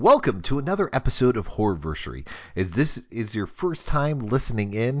Welcome to another episode of Horrorversary. As this is your first time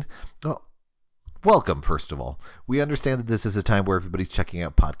listening in, well, welcome, first of all. We understand that this is a time where everybody's checking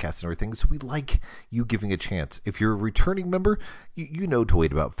out podcasts and everything, so we like you giving a chance. If you're a returning member, you know to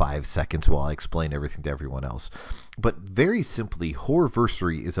wait about 5 seconds while I explain everything to everyone else. But very simply,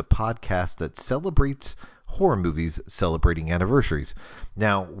 Horrorversary is a podcast that celebrates horror movies celebrating anniversaries.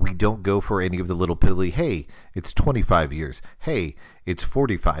 Now, we don't go for any of the little piddly, hey, it's 25 years, hey, it's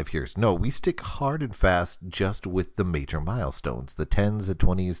 45 years. No, we stick hard and fast just with the major milestones, the 10s, the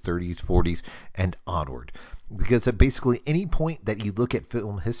 20s, 30s, 40s, and onward. Because at basically any point that you look at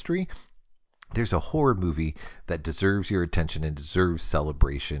film history, there's a horror movie that deserves your attention and deserves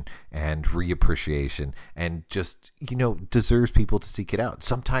celebration and reappreciation and just, deserves people to seek it out.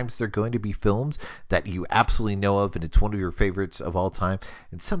 Sometimes they're going to be films that you absolutely know of and it's one of your favorites of all time.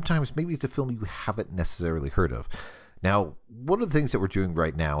 And sometimes maybe it's a film you haven't necessarily heard of. Now, one of the things that we're doing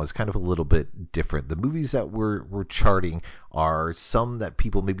right now is kind of a little bit different. The movies that we're charting are some that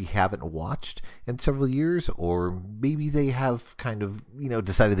people maybe haven't watched in several years, or maybe they have kind of,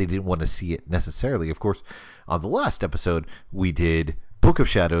 decided they didn't want to see it necessarily. Of course, on the last episode, we did Book of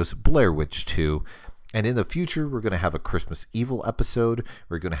Shadows, Blair Witch 2, and in the future, we're going to have a Christmas Evil episode.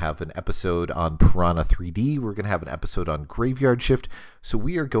 We're going to have an episode on Piranha 3D. We're going to have an episode on Graveyard Shift. So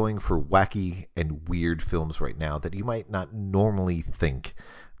we are going for wacky and weird films right now that you might not normally think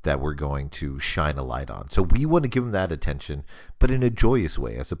that we're going to shine a light on. So we want to give them that attention, but in a joyous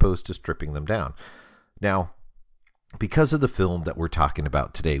way as opposed to stripping them down. Now, because of the film that we're talking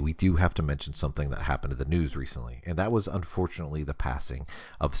about today, we do have to mention something that happened in the news recently, and that was unfortunately the passing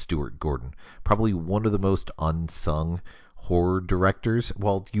of Stuart Gordon, probably one of the most unsung horror directors.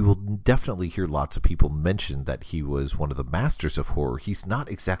 While you will definitely hear lots of people mention that he was one of the masters of horror, he's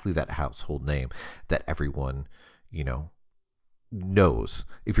not exactly that household name that everyone, knows.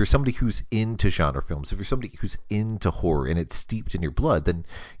 If you're somebody who's into genre films, if you're somebody who's into horror and it's steeped in your blood, then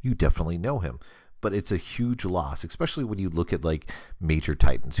you definitely know him. But it's a huge loss, especially when you look at like major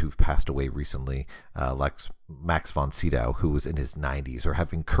titans who've passed away recently, like Max von Sydow, who was in his 90s, or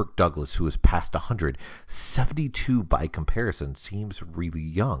having Kirk Douglas, who was past 100. 72 by comparison seems really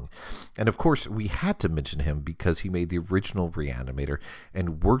young. And of course, we had to mention him because he made the original Reanimator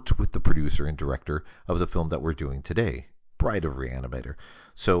and worked with the producer and director of the film that we're doing today, Bride of Reanimator.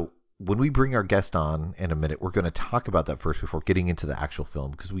 So when we bring our guest on in a minute, we're going to talk about that first before getting into the actual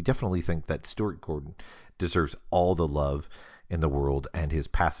film, because we definitely think that Stuart Gordon deserves all the love in the world, and his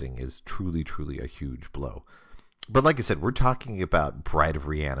passing is truly, truly a huge blow. But like I said, we're talking about Bride of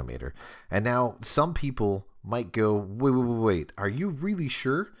Reanimator. And now some people might go, wait, are you really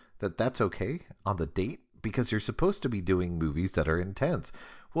sure that that's okay on the date? Because you're supposed to be doing movies that are intense.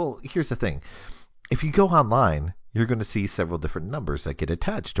 Well, here's the thing. If you go online, you're going to see several different numbers that get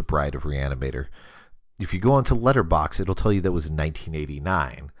attached to Bride of Reanimator. If you go onto Letterboxd, it'll tell you that was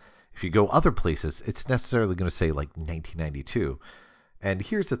 1989. If you go other places, it's necessarily going to say like 1992. And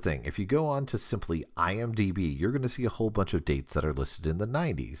here's the thing. If you go on to simply IMDb, you're going to see a whole bunch of dates that are listed in the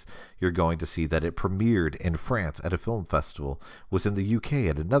 90s. You're going to see that it premiered in France at a film festival, was in the UK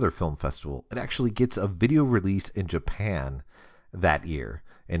at another film festival. It actually gets a video release in Japan that year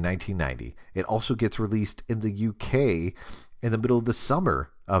in 1990. It also gets released in the UK in the middle of the summer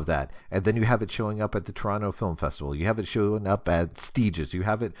of that. And then you have it showing up at the Toronto Film Festival. You have it showing up at Stooges. You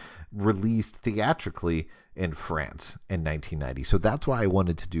have it released theatrically in France in 1990. So that's why I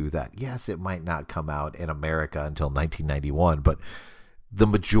wanted to do that. Yes, it might not come out in America until 1991, but the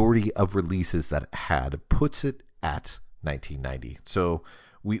majority of releases that it had puts it at 1990. So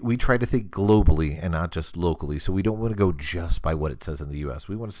we try to think globally and not just locally. So we don't want to go just by what it says in the US.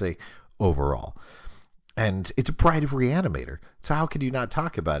 We want to say overall. And it's a Bride of Reanimator. So how can you not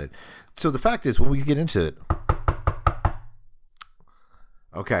talk about it? So the fact is, when we get into it...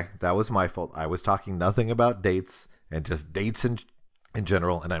 Okay, that was my fault. I was talking nothing about dates and just dates in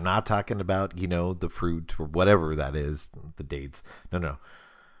general. And I'm not talking about, the fruit or whatever that is, the dates. No.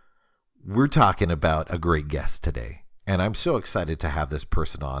 We're talking about a great guest today. And I'm so excited to have this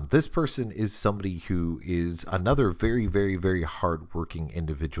person on. This person is somebody who is another very, very, very hardworking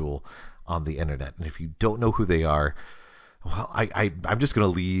individual on the internet. And if you don't know who they are, well, I'm just going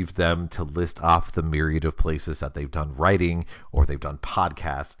to leave them to list off the myriad of places that they've done writing or they've done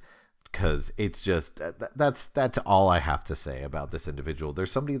podcasts, because it's just, that's all I have to say about this individual.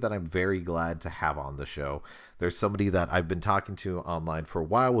 There's somebody that I'm very glad to have on the show. There's somebody that I've been talking to online for a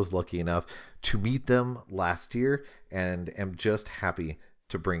while, was lucky enough to meet them last year, and am just happy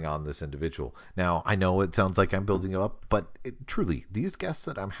to bring on this individual. Now, I know it sounds like I'm building you up, but truly, these guests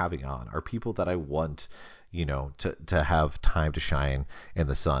that I'm having on are people that I want, to have time to shine in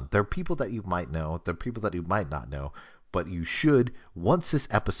the sun. They're people that you might know. They're people that you might not know, but you should, once this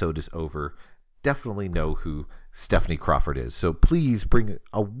episode is over, definitely know who Stephanie Crawford is. So please bring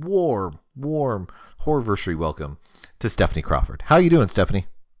a warm, warm horrorversary welcome to Stephanie Crawford. How are you doing, Stephanie?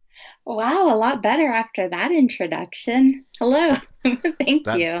 Wow, a lot better after that introduction. Hello. Thank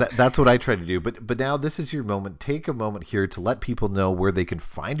you. That's what I try to do. But now this is your moment. Take a moment here to let people know where they can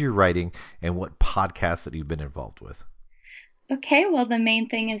find your writing and what podcasts that you've been involved with. Okay, well, the main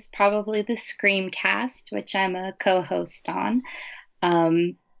thing is probably the Screamcast, which I'm a co-host on.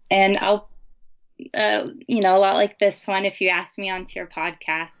 Um, and a lot like this one, if you ask me onto your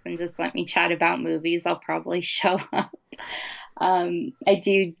podcast and just let me chat about movies, I'll probably show up. I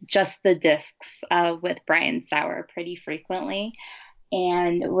do just the discs with Brian Sauer pretty frequently.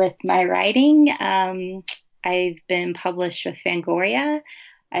 And with my writing, I've been published with Fangoria.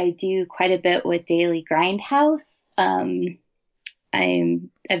 I do quite a bit with Daily Grindhouse.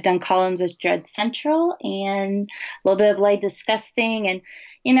 I've done columns with Dread Central and a little bit of Light Disgusting. And,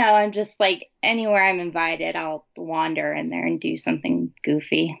 I'm just like anywhere I'm invited, I'll wander in there and do something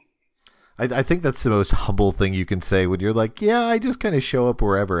goofy. I think that's the most humble thing you can say when you're like, yeah, I just kind of show up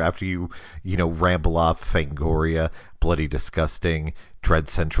wherever after ramble off Fangoria, Bloody Disgusting, Dread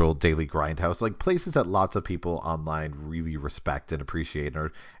Central, Daily Grindhouse, like places that lots of people online really respect and appreciate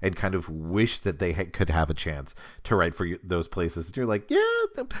and kind of wish that they could have a chance to write for those places. And you're like,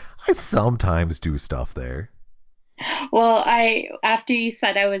 yeah, I sometimes do stuff there. Well, after you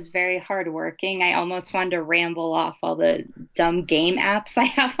said I was very hardworking, I almost wanted to ramble off all the dumb game apps I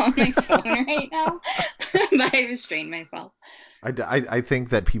have on my phone right now, but I restrained myself. I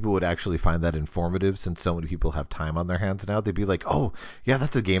think that people would actually find that informative since so many people have time on their hands now. They'd be like, oh, yeah,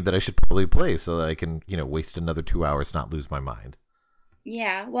 that's a game that I should probably play so that I can, waste another 2 hours, not lose my mind.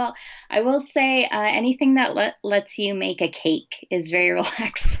 Yeah, well, I will say anything that lets you make a cake is very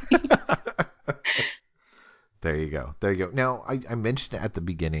relaxing. There you go. There you go. Now, I mentioned at the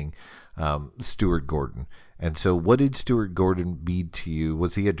beginning Stuart Gordon. And so, what did Stuart Gordon mean to you?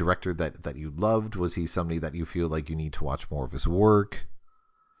 Was he a director that you loved? Was he somebody that you feel like you need to watch more of his work?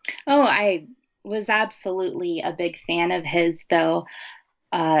 Oh, I was absolutely a big fan of his, though.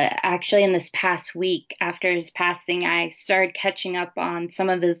 Actually, in this past week after his passing, I started catching up on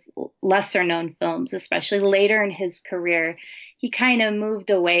some of his lesser known films, especially later in his career. He kind of moved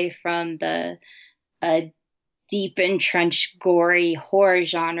away from the uh, deep, entrenched, gory horror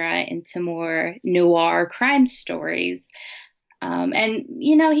genre into more noir crime stories.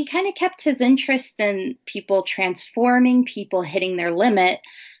 He kind of kept his interest in people transforming, people hitting their limit,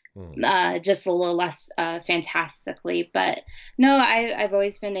 Hmm. just a little less fantastically. But no, I've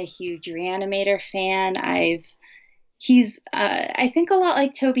always been a huge Reanimator fan. I think a lot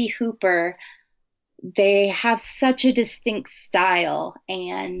like Toby Hooper. They have such a distinct style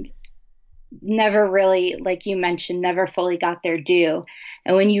and never really, like you mentioned, never fully got their due.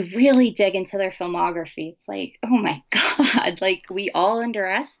 And when you really dig into their filmography, it's like, oh my God, like we all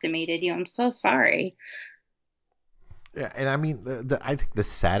underestimated you. I'm so sorry. Yeah, and I mean, I think the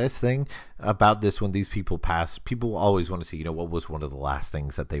saddest thing about this when these people pass, people always want to see, what was one of the last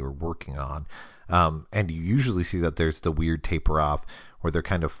things that they were working on. And you usually see that there's the weird taper off where they're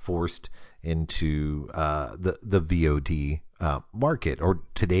kind of forced into the VOD market or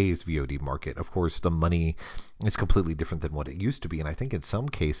today's VOD market. Of course, the money is completely different than what it used to be. And I think in some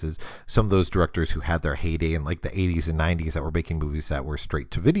cases, some of those directors who had their heyday in like the 80s and 90s that were making movies that were straight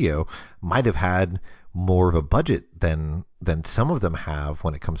to video might have had more of a budget than some of them have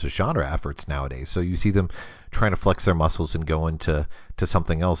when it comes to genre efforts nowadays. So you see them trying to flex their muscles and go into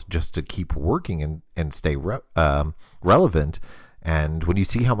something else just to keep working and stay relevant. And when you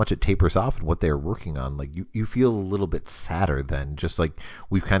see how much it tapers off and what they're working on, like you feel a little bit sadder than just like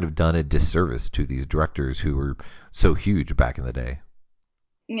we've kind of done a disservice to these directors who were so huge back in the day.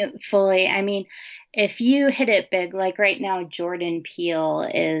 Fully. I mean, if you hit it big, like right now, Jordan Peele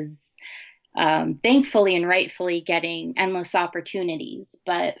is thankfully and rightfully getting endless opportunities.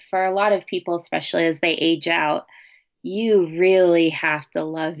 But for a lot of people, especially as they age out, you really have to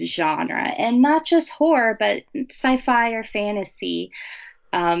love genre and not just horror, but sci-fi or fantasy.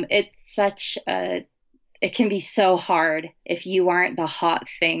 It's such a it can be so hard if you aren't the hot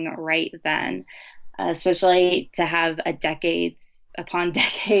thing right then, especially to have a decades upon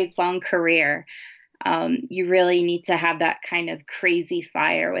decades long career. You really need to have that kind of crazy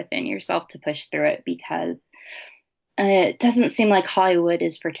fire within yourself to push through it because it doesn't seem like Hollywood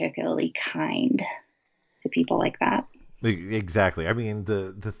is particularly kind to people like that. Exactly. I mean,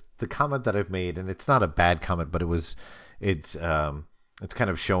 the comment that I've made, and it's not a bad comment, but it's it's kind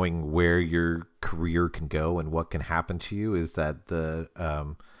of showing where your career can go and what can happen to you. Is that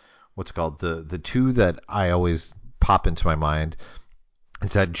the what's it called, the two that I always pop into my mind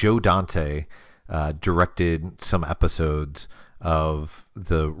is that Joe Dante directed some episodes of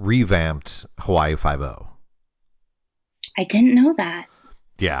the revamped Hawaii Five O. I didn't know that.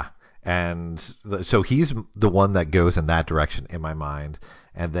 Yeah. And so he's the one that goes in that direction in my mind.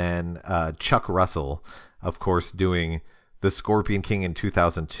 And then Chuck Russell, of course, doing The Scorpion King in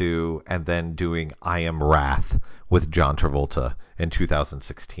 2002, and then doing I Am Wrath with John Travolta in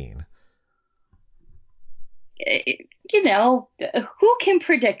 2016. You know, who can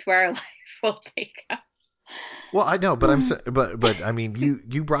predict where our life will take us? Well, I know, but but I mean,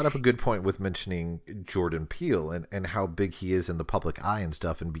 you brought up a good point with mentioning Jordan Peele and how big he is in the public eye and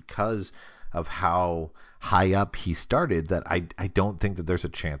stuff, and because of how high up he started, that I don't think that there's a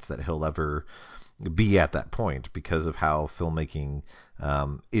chance that he'll ever be at that point because of how filmmaking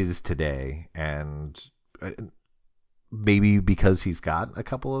is today, and maybe because he's got a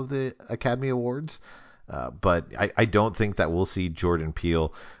couple of the Academy Awards. But I don't think that we'll see Jordan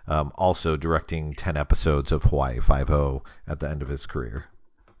Peele also directing 10 episodes of Hawaii Five-O at the end of his career.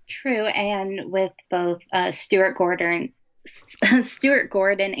 True, and with both Stuart Gordon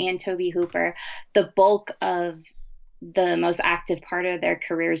and Toby Hooper, the bulk of the most active part of their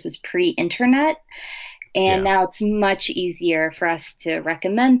careers was pre-internet. And Yeah. now it's much easier for us to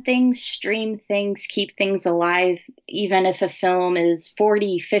recommend things, stream things, keep things alive. Even if a film is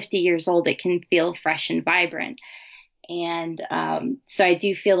 40, 50 years old, it can feel fresh and vibrant. And so I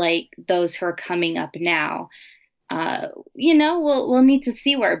do feel like those who are coming up now, we'll need to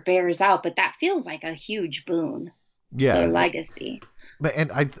see where it bears out, but that feels like a huge boon to their Yeah. legacy. But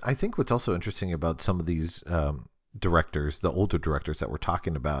and I think what's also interesting about some of these directors, the older directors that we're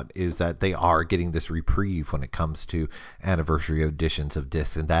talking about, is that they are getting this reprieve when it comes to anniversary editions of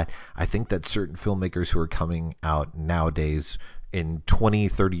discs, and that I think that certain filmmakers who are coming out nowadays in 20,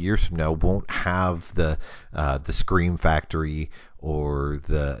 30 years from now won't have the Scream Factory or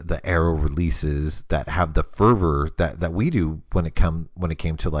the Arrow releases that have the fervor that we do when it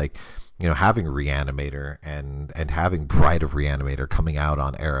came to, like, having Reanimator and having Bride of Reanimator coming out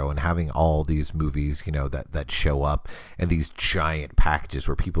on Arrow, and having all these movies, that show up and these giant packages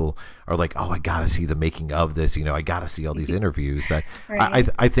where people are like, oh, I gotta see the making of this, I gotta see all these interviews. That I Right.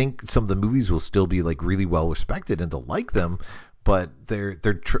 I think some of the movies will still be like really well respected and they'll like them, but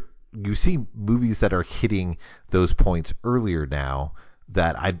you see movies that are hitting those points earlier now,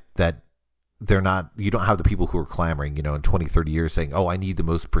 that they're not, you don't have the people who are clamoring, in 20, 30 years saying, oh, I need the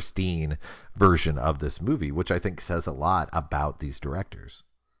most pristine version of this movie, which I think says a lot about these directors.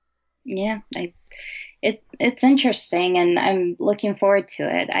 Yeah, it's interesting, and I'm looking forward to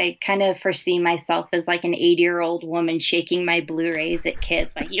it. I kind of foresee myself as like an 80-year-old woman shaking my Blu-rays at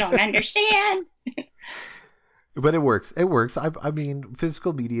kids, like, you don't understand. But it works. It works. I mean,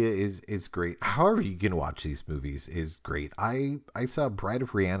 physical media is great. However you can watch these movies is great. I saw Bride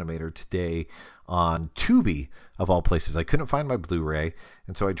of Reanimator today on Tubi, of all places. I couldn't find my Blu-ray,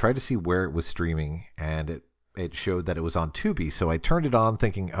 and so I tried to see where it was streaming, and it showed that it was on Tubi. So I turned it on,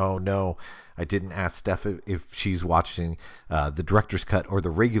 thinking, oh no, I didn't ask Steph if she's watching the director's cut or the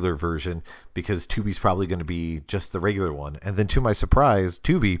regular version, because Tubi's probably going to be just the regular one. And then to my surprise,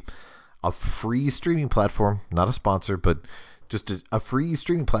 Tubi, a free streaming platform, not a sponsor, but just a free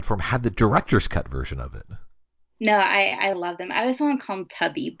streaming platform, had the director's cut version of it. No, I love them. I always want to call them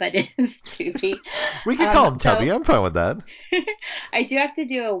Tubby, but it is Tubi. We could call him Though Tubby. I'm fine with that. I do have to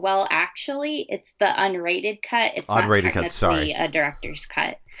do a well, actually, it's the unrated cut. It's not Unrated cut. technically Sorry. a director's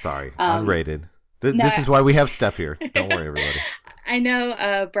cut. Sorry. Um, Unrated. This no, is why we have Steph here. Don't worry, everybody. I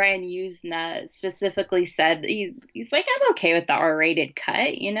know Brian Usna specifically said he's like, I'm okay with the R-rated cut.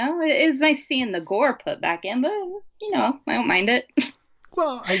 It's nice seeing the gore put back in, but I don't mind it.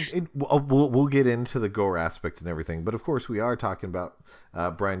 Well, we'll get into the gore aspects and everything, but of course we are talking about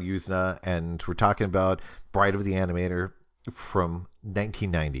Brian Usna, and we're talking about Bride of the Animator from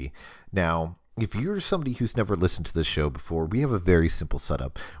 1990. Now, if you're somebody who's never listened to this show before, we have a very simple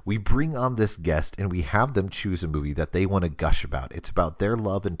setup. We bring on this guest and we have them choose a movie that they want to gush about. It's about their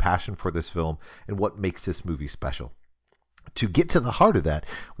love and passion for this film and what makes this movie special. To get to the heart of that,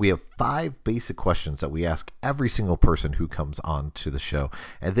 we have 5 basic questions that we ask every single person who comes on to the show.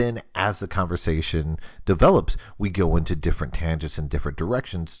 And then as the conversation develops, we go into different tangents and different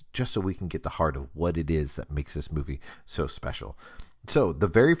directions just so we can get the heart of what it is that makes this movie so special. So, the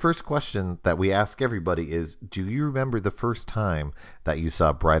very first question that we ask everybody is, do you remember the first time that you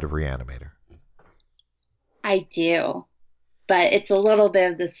saw Bride of Reanimator? I do. but it's a little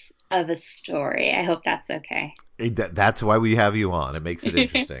bit of this of a story. I hope that's okay. That's why we have you on. It makes it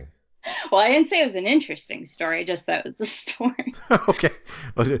interesting. Well, I didn't say it was an interesting story, I just said it was a story. Okay.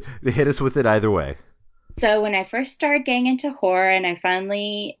 Well, hit us with it either way. So when I first started getting into horror and I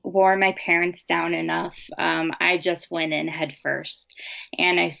finally wore my parents down enough, I just went in head first.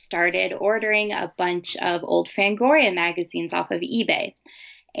 And I started ordering a bunch of old Fangoria magazines off of eBay.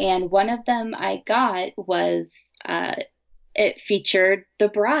 And one of them I got was, uh, it featured the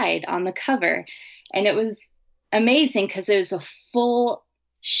bride on the cover. And it was amazing because it was a full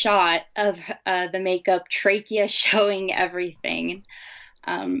shot of the makeup, trachea showing everything.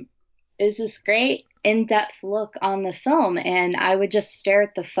 Um, it was this great in-depth look on the film, and I would just stare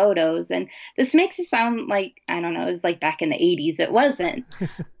at the photos. And this makes it sound like, I don't know, it was like back in the 80s. It wasn't,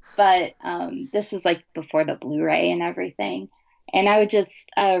 but this was like before the Blu-ray and everything. And I would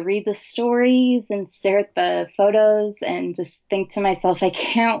just read the stories and stare at the photos and just think to myself, I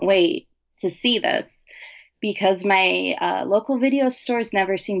can't wait to see this, because my local video stores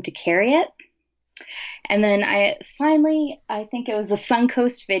never seem to carry it. And then I finally, I think it was a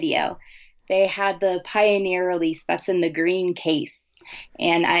Suncoast Video. They had the Pioneer release that's in the green case,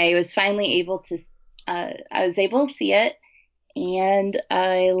 and I was finally able to, I was able to see it, and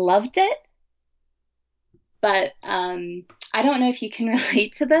I loved it. But I don't know if you can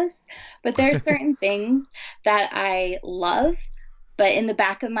relate to this, but there are certain things that I love, but in the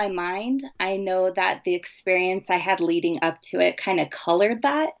back of my mind, I know that the experience I had leading up to it kind of colored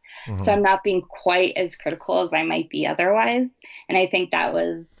that. So Hmm. I'm not being quite as critical as I might be otherwise. And I think that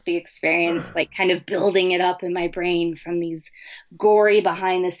was the experience, like kind of building it up in my brain from these gory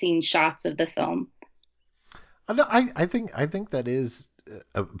behind the scenes shots of the film. I think that is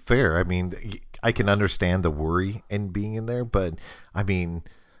fair. I mean, I can understand the worry and being in there, but I mean,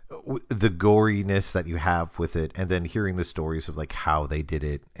 the goriness that you have with it, and then hearing the stories of like how they did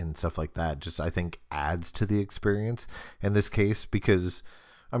it and stuff like that, just I think adds to the experience in this case because.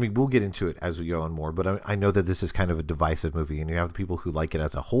 I mean, we'll get into it as we go on more, but I know that this is kind of a divisive movie, and you have the people who like it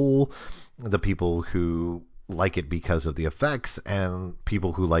as a whole, the people who like it because of the effects, and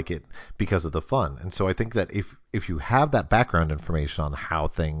people who like it because of the fun. And so I think that if you have that background information on how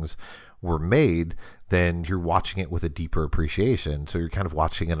things were made, then you're watching it with a deeper appreciation. So you're kind of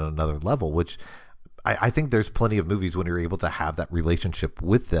watching it on another level, which I think there's plenty of movies when you're able to have that relationship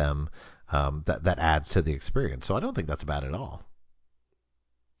with them, that adds to the experience. So I don't think that's bad at all.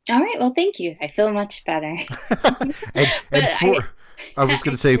 All right, well, thank you. I feel much better. And But for I was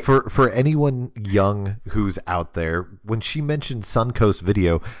going to say actually, for anyone young who's out there, when she mentioned Suncoast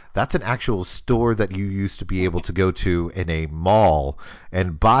Video, that's an actual store that you used to be able to go to in a mall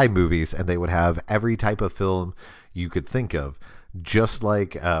and buy movies, and they would have every type of film you could think of. Just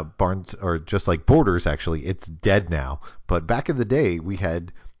like Barnes or just like Borders, actually, it's dead now. But back in the day, we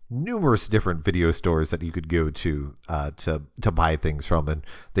had numerous different video stores that you could go to buy things from, and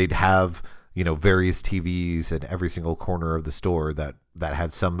they'd have various TVs in every single corner of the store that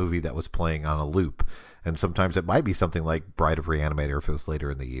had some movie that was playing on a loop, and sometimes it might be something like Bride of Reanimator if it was later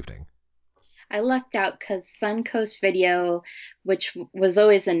in the evening. I lucked out because Suncoast Video, which was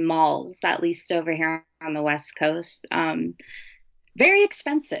always in malls, at least over here on the West Coast, very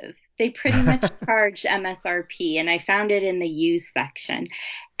expensive. They pretty much charged MSRP, and I found it in the used section.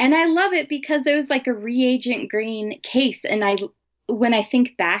 And I love it because it was like a reagent green case, and when I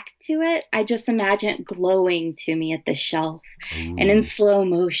think back to it, I just imagine it glowing to me at the shelf, and in Ooh. slow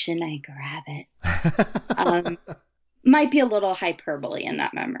motion, I grab it. Um, might be a little hyperbole in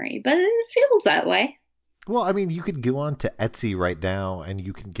that memory, but it feels that way. Well, I mean, you could go on to Etsy right now and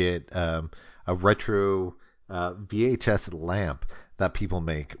you can get a retro VHS lamp that people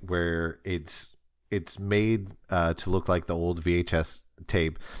make where it's made to look like the old VHS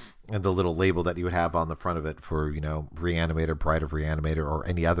tape, and the little label that you would have on the front of it for Reanimator, Bride of Reanimator, or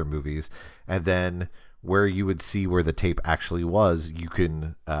any other movies, and then where you would see where the tape actually was, you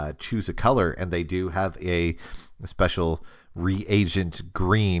can choose a color, and they do have a special reagent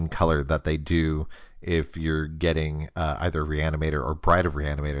green color that they do if you're getting either Reanimator or Bride of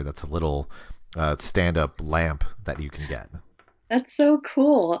Reanimator. That's a little stand-up lamp that you can get. That's so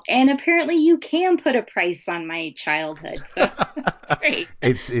cool. And apparently you can put a price on my childhood. So that's great.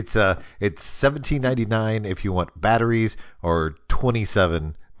 It's 17.99 if you want batteries, or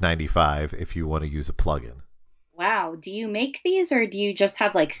 27.95 if you want to use a plug-in. Wow. Do you make these or do you just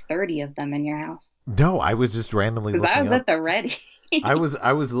have like 30 of them in your house? No, I was just randomly Because I looking was at up. the ready. I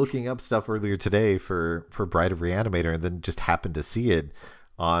was looking up stuff earlier today for Bride of Reanimator, and then just happened to see it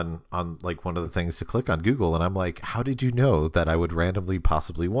on like one of the things to click on Google, and I'm like, how did you know that I would randomly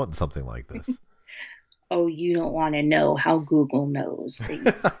possibly want something like this? oh, you don't want to know how Google knows things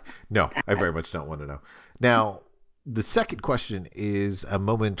No, like I that. very much don't want to know. Now, the second question is a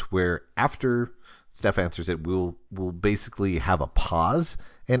moment where after Steph answers it, we'll basically have a pause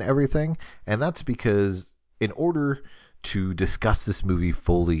in everything, and that's because in order to discuss this movie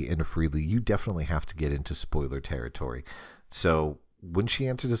fully and freely, you definitely have to get into spoiler territory. So when she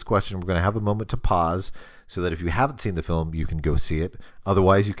answers this question, we're going to have a moment to pause so that if you haven't seen the film, you can go see it.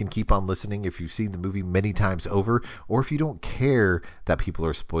 Otherwise, you can keep on listening if you've seen the movie many times over, or if you don't care that people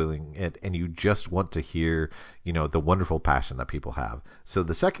are spoiling it and you just want to hear, the wonderful passion that people have. So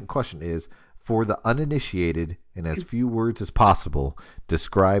the second question is, for the uninitiated, in as few words as possible,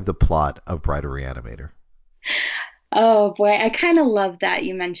 describe the plot of Bride of Reanimator. Oh boy, I kind of love that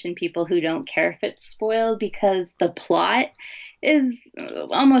you mentioned people who don't care if it's spoiled because the plot is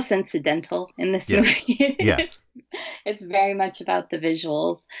almost incidental in this Yes. movie. Yes. It's very much about the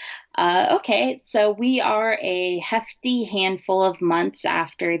visuals. Okay, so we are a hefty handful of months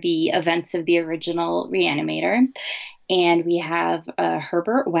after the events of the original Reanimator, and we have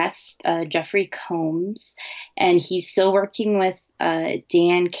Herbert West, Jeffrey Combs, and he's still working with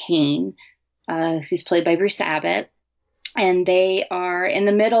Dan Kane, who's played by Bruce Abbott, and they are in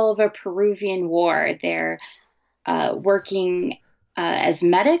the middle of a Peruvian war. They're working as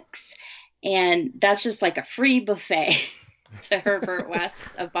medics, and that's just like a free buffet to Herbert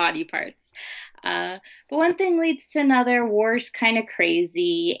West of body parts. Uh, but one thing leads to another. War's kind of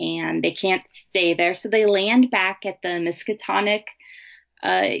crazy, and they can't stay there, so they land back at the Miskatonic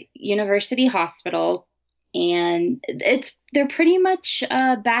University Hospital, and they're pretty much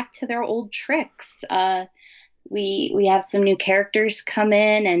back to their old tricks. We have some new characters come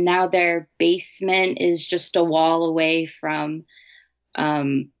in, and now their basement is just a wall away from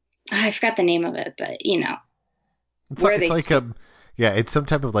I forgot the name of it, but where It's they like store. a yeah, it's some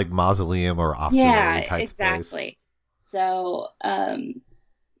type of like mausoleum or Yeah, ossuary type place. exactly. So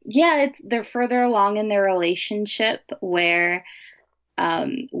yeah, they're further along in their relationship where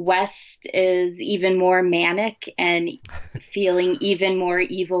West is even more manic and feeling even more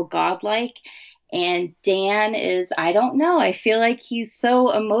evil godlike. And Dan is, I don't know, I feel like he's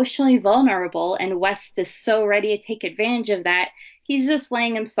so emotionally vulnerable, and West is so ready to take advantage of that. He's just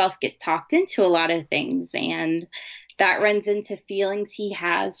letting himself get talked into a lot of things. And that runs into feelings he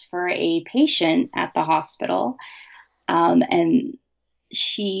has for a patient at the hospital. And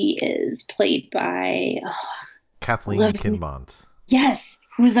she is played by Kathleen Olivia, Kinmont. yes,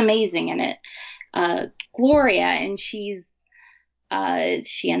 who's amazing in it. Gloria, and she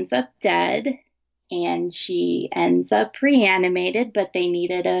ends up dead, and she ends up reanimated, but they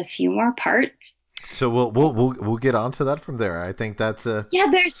needed a few more parts. So we'll get onto that from there. I think that's a Yeah,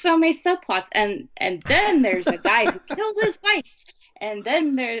 there's so many subplots, and then there's a guy who killed his wife, and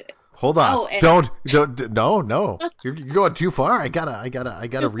then there. hold on. Oh, and Don't no. You're going too far. I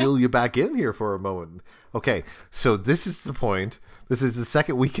gotta reel you back in here for a moment. Okay, so this is the point. This is the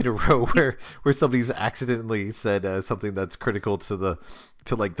second week in a row where somebody's accidentally said something that's critical to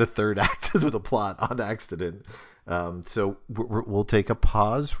like the third act of the plot on accident. So we'll take a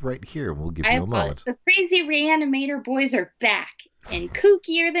pause right here. We'll give I you a apologize. moment. The crazy reanimator boys are back and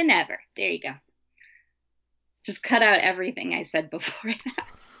kookier than ever. There you go. Just cut out everything I said before that.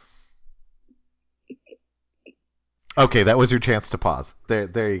 Okay, that was your chance to pause.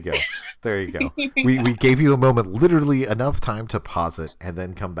 There you go. There you go. We gave you a moment, literally enough time to pause it and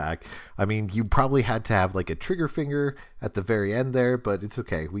then come back. I mean, you probably had to have like a trigger finger at the very end there, but it's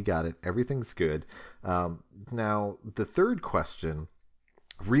okay. We got it. Everything's good. Now, the third question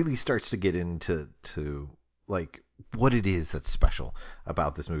really starts to get into like what it is that's special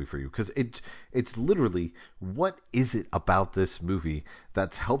about this movie for you, because it's literally, what is it about this movie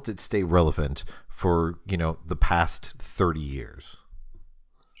that's helped it stay relevant for the past 30 years.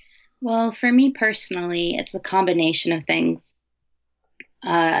 Well, for me personally, it's a combination of things.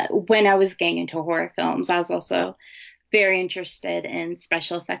 When I was getting into horror films, I was also very interested in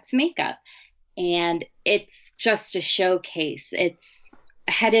special effects makeup. And it's just a showcase. It's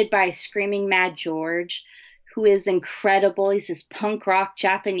headed by Screaming Mad George, who is incredible. He's this punk rock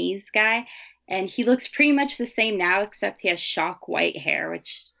Japanese guy. And he looks pretty much the same now, except he has shock white hair,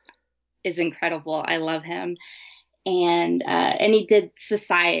 which is incredible. I love him. And he did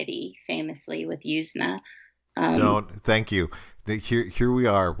Society famously with Yuzna. Um, Don't thank you. Here we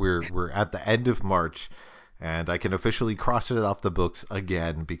are. We're at the end of March, and I can officially cross it off the books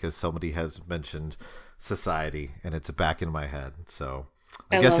again because somebody has mentioned Society, and it's back in my head. So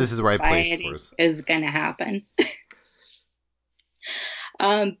I I guess love this is the right place for Society us. is going to happen.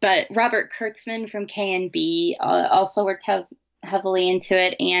 But Robert Kurtzman from K&B also worked heavily into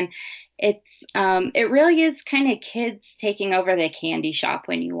it, and it really is kind of kids taking over the candy shop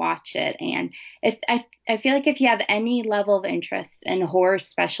when you watch it. And if I feel like if you have any level of interest in horror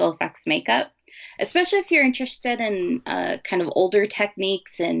special effects makeup, especially if you're interested in kind of older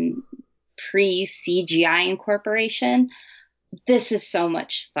techniques and pre CGI incorporation, this is so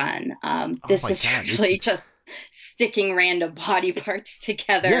much fun. Oh This my is God, it's really just sticking random body parts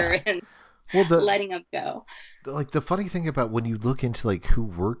yeah. together and Well, letting them go. like the funny thing about when you look into like who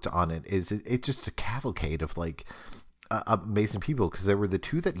worked on it is it's just a cavalcade of like amazing people, because there were the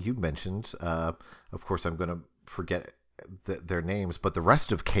two that you mentioned. Of course, I'm going to forget their names, but the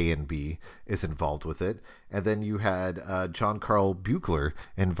rest of K and B is involved with it, and then you had John Carl Buechler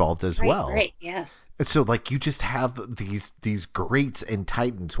involved as Right, well. right, yes. And so like you just have these greats and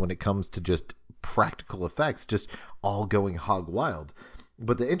titans when it comes to just practical effects, just all going hog wild.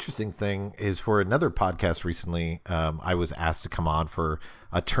 But the interesting thing is, for another podcast recently, I was asked to come on for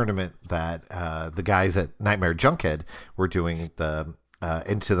a tournament that the guys at Nightmare Junkhead were doing, the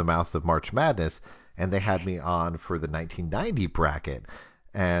Into the Mouth of March Madness, and they had me on for the 1990 bracket.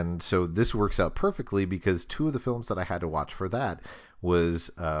 And so this works out perfectly because two of the films that I had to watch for that was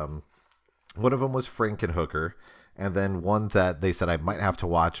one of them was Frankenhooker, and then one that they said I might have to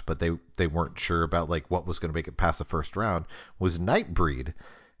watch, but they weren't sure about like what was going to make it past the first round, was Nightbreed.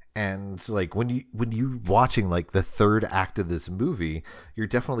 And like when you watching like the third act of this movie, you're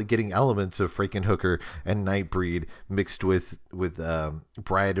definitely getting elements of Frankenhooker and Nightbreed mixed with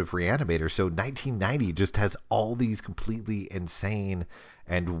Bride of Reanimator. So 1990 just has all these completely insane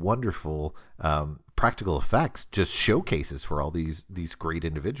and wonderful practical effects, just showcases for all these great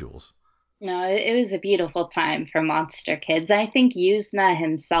individuals. No, it was a beautiful time for Monster Kids. I think Yuzna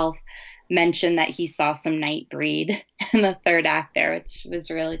himself mentioned that he saw some Nightbreed in the third act there, which was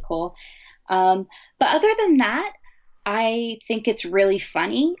really cool. Um, but other than that, I think it's really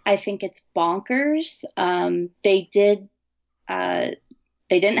funny. I think it's bonkers. Uh,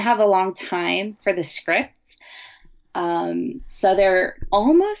 they didn't have a long time for the script. So they're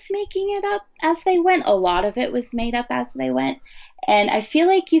almost making it up as they went. A lot of it was made up as they went. And I feel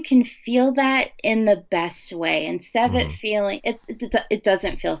like you can feel that in the best way. Instead of it Mm-hmm. feeling, it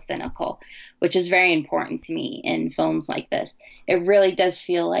doesn't feel cynical, which is very important to me in films like this. It really does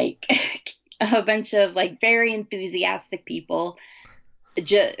feel like a bunch of like very enthusiastic people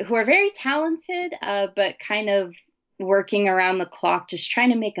who are very talented, but kind of working around the clock, just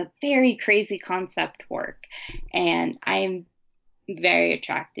trying to make a very crazy concept work. And I'm very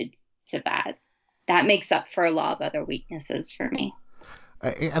attracted to that. That makes up for a lot of other weaknesses for me.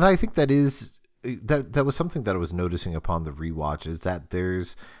 And I think that was something that I was noticing upon the rewatch, is that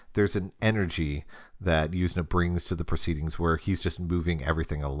there's an energy that Yuzna brings to the proceedings where he's just moving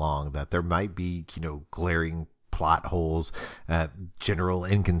everything along. That there might be glaring plot holes, general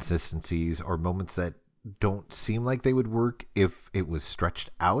inconsistencies, or moments that don't seem like they would work if it was stretched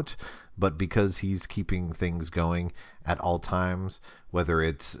out, but because he's keeping things going at all times, whether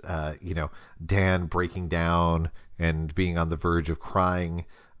it's Dan breaking down and being on the verge of crying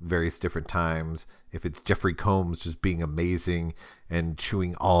various different times, if it's Jeffrey Combs just being amazing and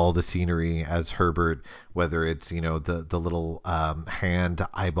chewing all the scenery as Herbert, whether it's the little hand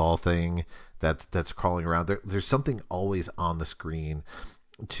eyeball thing that's crawling around there's something always on the screen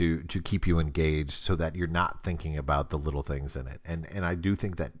to keep you engaged, so that you're not thinking about the little things in it. And I do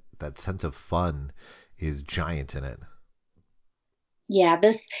think that that sense of fun is giant in it. Yeah,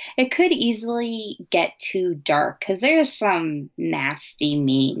 this it could easily get too dark because there's some nasty,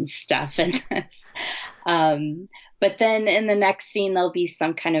 mean stuff in this. Um, but then in the next scene, there'll be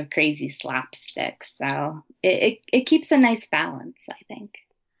some kind of crazy slapstick. So it keeps a nice balance, I think.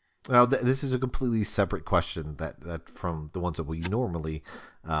 Now, this is a completely separate question that from the ones that we normally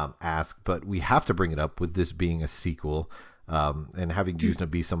ask, but we have to bring it up with this being a sequel, and having Yuzna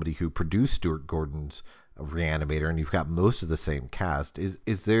be somebody who produced Stuart Gordon's Reanimator, and you've got most of the same cast.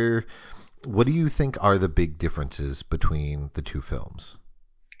 Is there? What do you think are the big differences between the two films?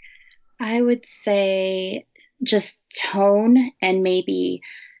 I would say just tone and maybe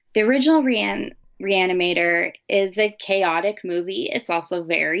the original Reanimator is a chaotic movie. It's also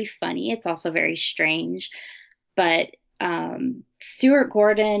very funny. It's also very strange. But Stuart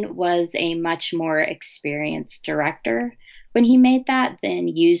Gordon was a much more experienced director when he made that than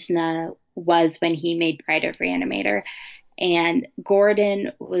Yuzna was when he made Bride of Reanimator. And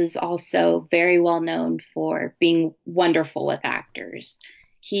Gordon was also very well known for being wonderful with actors.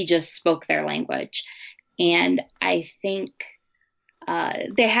 He just spoke their language. And I think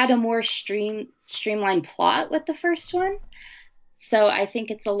they had a more streamlined plot with the first one. So I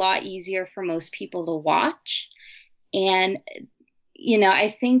think it's a lot easier for most people to watch. And I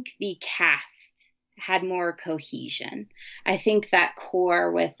think the cast had more cohesion. I think that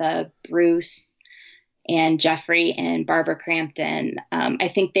core with Bruce and Jeffrey and Barbara Crampton, I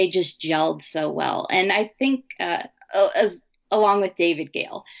think they just gelled so well. And I think, along with David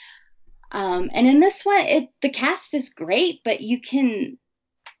Gale. And in this one, the cast is great, but you can,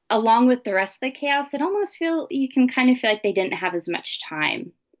 along with the rest of the cast, it almost you can kind of feel like they didn't have as much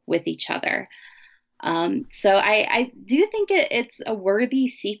time with each other. So I do think it's a worthy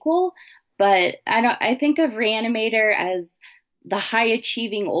sequel, but I think of Reanimator as the high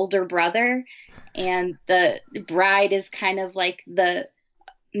achieving older brother, and the bride is kind of like the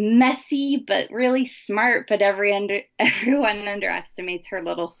messy but really smart, but everyone underestimates her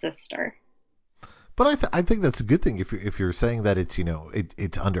little sister. But I think that's a good thing. If you're saying that it's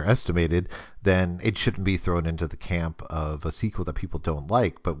it's underestimated, then it shouldn't be thrown into the camp of a sequel that people don't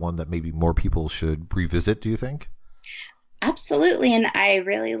like, but one that maybe more people should revisit. Do you think? Absolutely, and I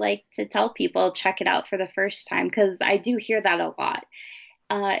really like to tell people check it out for the first time because I do hear that a lot.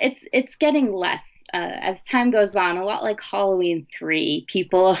 It's getting less as time goes on. A lot like Halloween 3,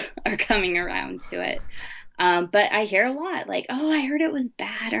 people are coming around to it. But I hear a lot like, "Oh, I heard it was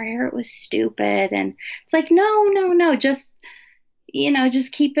bad," or "I heard it was stupid," and it's like, no, no, no. Just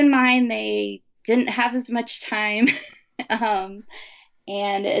keep in mind they didn't have as much time. um,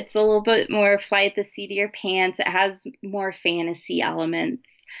 and it's a little bit more fly at the seat of your pants. It has more fantasy elements.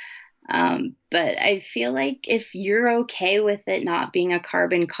 But I feel like if you're okay with it not being a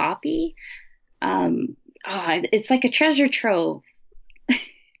carbon copy, it's like a treasure trove,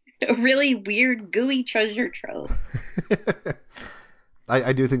 a really weird, gooey treasure trove.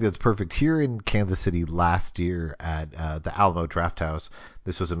 I do think that's perfect. Here in Kansas City last year at the Alamo Drafthouse,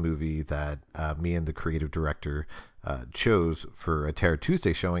 this was a movie that me and the creative director chose for a Terror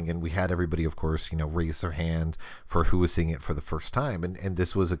Tuesday showing, and we had everybody, of course, raise their hands for who was seeing it for the first time, and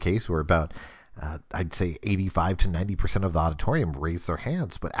this was a case where about I'd say 85 to 90% of the auditorium raised their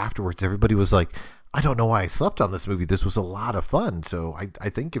hands, but afterwards everybody was like, I don't know why I slept on this movie. This was a lot of fun. So I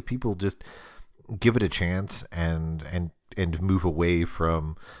think if people just give it a chance and move away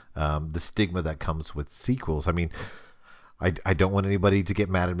from the stigma that comes with sequels. I mean, I don't want anybody to get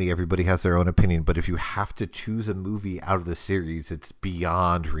mad at me. Everybody has their own opinion, but if you have to choose a movie out of the series, it's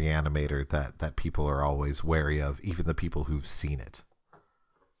beyond Reanimator that people are always wary of, even the people who've seen it.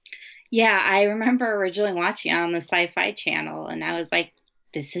 Yeah, I remember originally watching it on the Sci-Fi Channel, and I was like,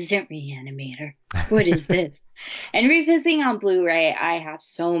 "This isn't Reanimator. What is this?" And revisiting on Blu-ray, I have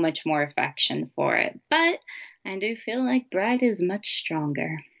so much more affection for it, but I do feel like Bride is much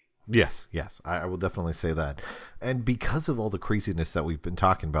stronger. Yes, yes, I will definitely say that. And because of all the craziness that we've been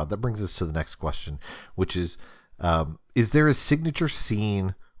talking about, that brings us to the next question, which is there a signature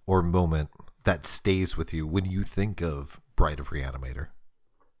scene or moment that stays with you when you think of Bride of Reanimator?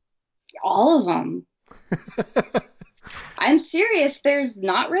 All of them. I'm serious. There's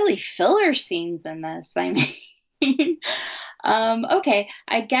not really filler scenes in this. I mean, okay.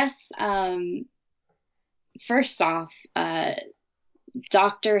 I guess first off,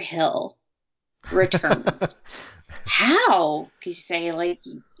 Dr. Hill returns. How? Could you say like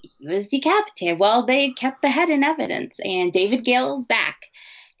he was decapitated? Well, they kept the head in evidence, and David Gale's back,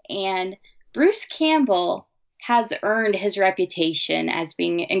 and Bruce Campbell has earned his reputation as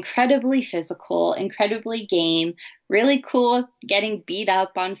being incredibly physical, incredibly game, really cool, getting beat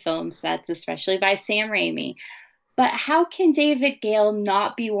up on film sets, especially by Sam Raimi. But how can David Gale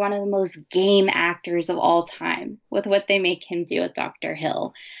not be one of the most game actors of all time with what they make him do at Dr.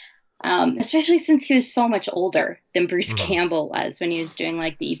 Hill? Especially since he was so much older than Bruce Mm-hmm. Campbell was when he was doing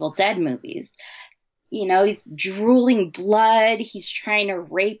like the Evil Dead movies. He's drooling blood. He's trying to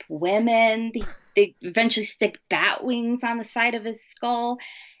rape women. They eventually stick bat wings on the side of his skull.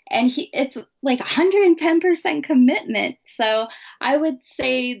 And it's like 110% commitment. So I would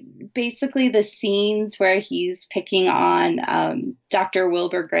say basically the scenes where he's picking on Dr.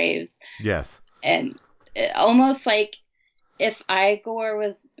 Wilbur Graves, Yes. and almost like if Igor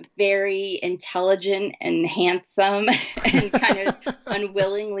was very intelligent and handsome and kind of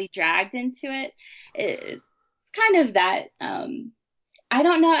unwillingly dragged into it, it's kind of that. I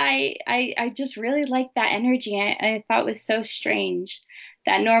don't know. I just really like that energy. I thought it was so strange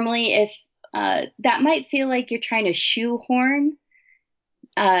that normally if that might feel like you're trying to shoehorn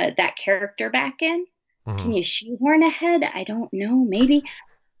that character back in. Mm-hmm. Can you shoehorn ahead? I don't know. Maybe.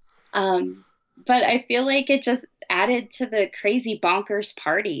 Um, but I feel like it just added to the crazy bonkers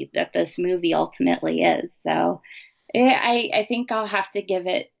party that this movie ultimately is. So I think I'll have to give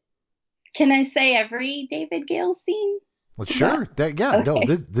it. Can I say every David Gale scene? Well, Is that sure. Yeah. No. okay?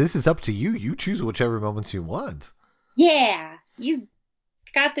 This is up to you. You choose whichever moments you want. Yeah, you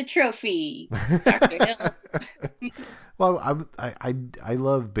got the trophy, Dr. Hill. Well, I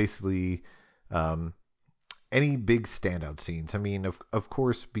love basically um, any big standout scenes. I mean, of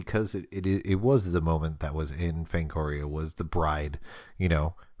course, because it was the moment that was in Fangoria was the bride, Yeah,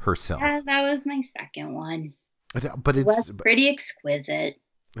 herself. that was my second one. But It was it's pretty exquisite.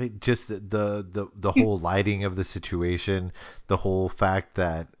 just the whole lighting of the situation, the whole fact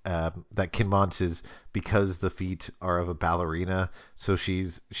that that Kinmont is, because the feet are of a ballerina, so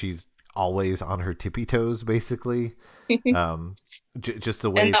she's always on her tippy toes, basically. Um, just the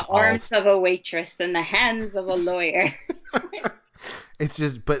way And it's the all. arms of a waitress and the hands of a lawyer. It's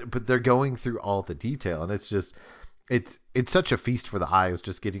just, but they're going through all the detail, and it's just it's such a feast for the eyes,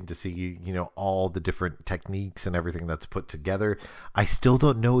 just getting to see all the different techniques and everything that's put together. I still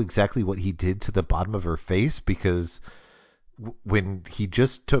don't know exactly what he did to the bottom of her face, because when he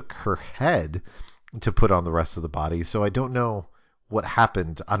just took her head to put on the rest of the body, so I don't know what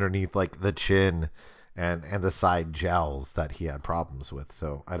happened underneath, like the chin and the side jowls that he had problems with.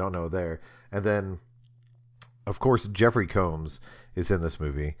 So I don't know there. And then of course, Jeffrey Combs is in this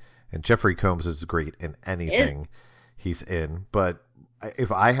movie, and Jeffrey Combs is great in Is anything he's in. But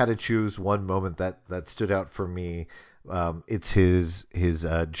if I had to choose one moment that stood out for me, it's his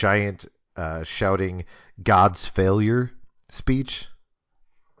giant shouting "God's failure" speech.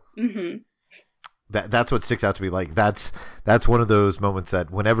 hmm That's what sticks out to me. Like that's one of those moments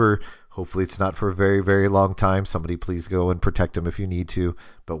that whenever, hopefully it's not for a very very long time, somebody please go and protect him if you need to.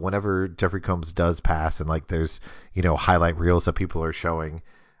 But whenever Jeffrey Combs does pass, and like there's highlight reels that people are showing,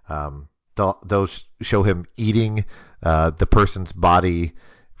 those show him eating the person's body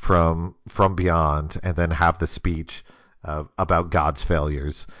from beyond, and then have the speech about God's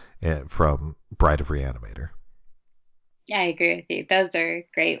failures from Bride of Reanimator. I agree with you. Those are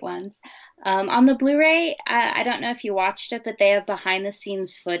great ones. On the Blu-ray, I don't know if you watched it, but they have behind the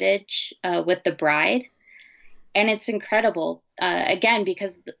scenes footage with the bride, and it's incredible. Again,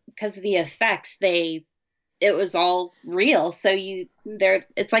 because of the effects, it was all real. So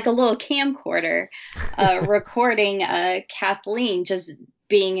it's like a little camcorder recording Kathleen just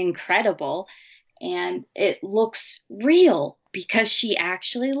being incredible, and it looks real because she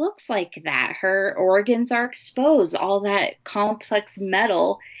actually looks like that. Her organs are exposed. All that complex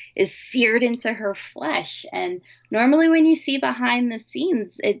metal is seared into her flesh. And normally, when you see behind the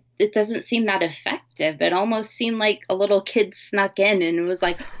scenes, it doesn't seem that effective. It almost seemed like a little kid snuck in and was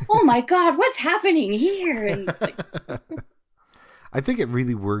like, "Oh my God, what's happening here?" And like, I think it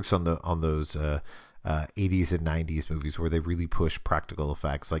really works on those 80s and 90s movies where they really push practical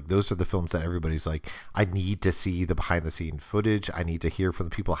effects. Like those are the films that everybody's like, I need to see the behind the scene footage. I need to hear from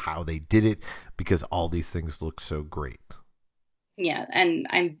the people how they did it, because all these things look so great. yeah, and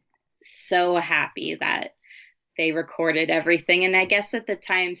I'm so happy that they recorded everything. And I guess at the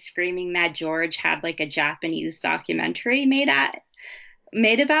time, Screaming Mad George had like a Japanese documentary made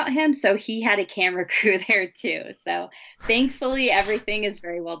about him, so he had a camera crew there too. So thankfully, everything is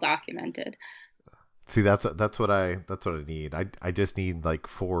very well documented. See, that's what I need. I just need like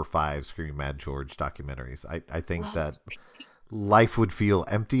 4 or 5 Screaming Mad George documentaries. I think Oh, that life would feel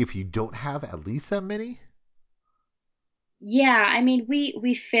empty if you don't have at least that many. yeah, I mean,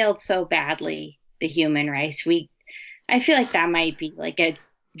 we failed so badly, the human race. We I feel like that might be like a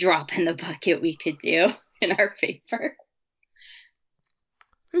drop in the bucket we could do in our favor.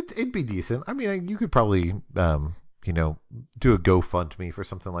 It'd be decent. I mean, you could probably, you know, do a GoFundMe for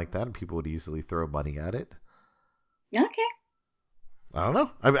something like that, and people would easily throw money at it. Okay. I don't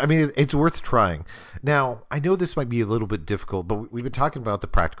know. I mean, it's worth trying. Now, I know this might be a little bit difficult, but we've been talking about the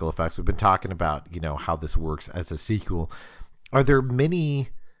practical effects. We've been talking about, how this works as a sequel. Are there many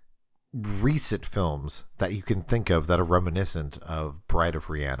recent films that you can think of that are reminiscent of Bride of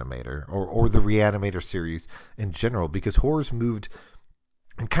Reanimator, or the Reanimator series in general? Because horror's moved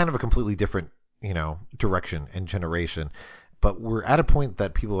in kind of a completely different, direction and generation. But we're at a point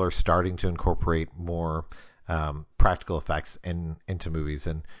that people are starting to incorporate more practical effects into movies,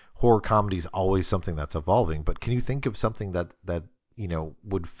 and horror comedy is always something that's evolving. But can you think of something that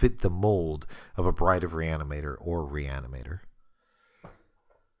would fit the mold of a Bride of Reanimator or Reanimator?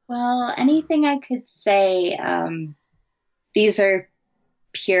 Well, anything I could say, these are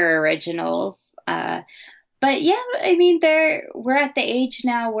pure originals. But yeah, I mean, we're at the age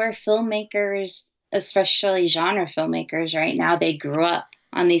now where filmmakers, especially genre filmmakers right now, they grew up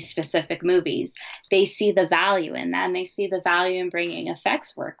on these specific movies. They see the value in that, and they see the value in bringing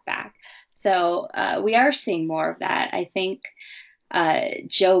effects work back. So we are seeing more of that. I think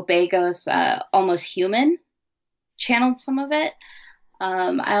Joe Bagos, Almost Human, channeled some of it.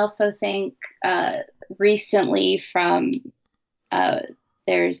 I also think recently from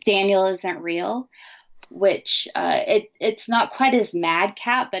There's Daniel Isn't Real, which it's not quite as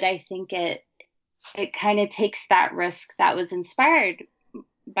madcap, but I think it kind of takes that risk that was inspired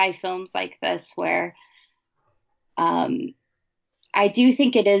by films like this, where um, I do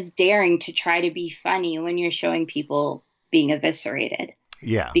think it is daring to try to be funny when you're showing people being eviscerated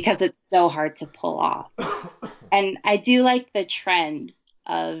Yeah. because it's so hard to pull off. And I do like the trend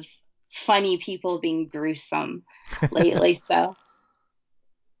of funny people being gruesome lately. So,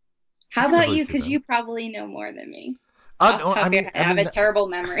 I how can about definitely you? see Because that. you probably know more than me off the No, top of your head. I I have mean, a terrible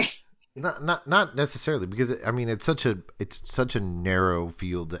memory. not necessarily because I mean it's such a narrow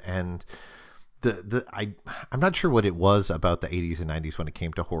field, and I'm not sure what it was about the 80s and 90s when it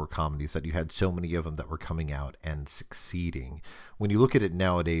came to horror comedies that you had so many of them that were coming out and succeeding. When you look at it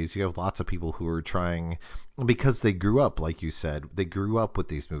nowadays, you have lots of people who are trying because they grew up, like you said, they grew up with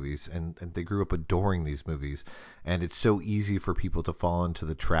these movies and they grew up adoring these movies, and it's so easy for people to fall into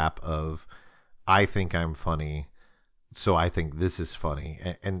the trap of I think I'm funny, so I think this is funny,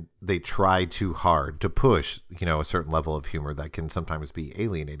 and they try too hard to push, a certain level of humor that can sometimes be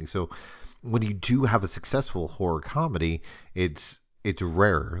alienating. So when you do have a successful horror comedy, it's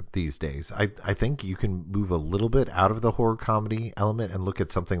rarer these days. I think you can move a little bit out of the horror comedy element and look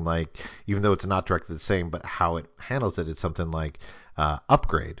at something like, even though it's not directly the same, but how it handles it is something like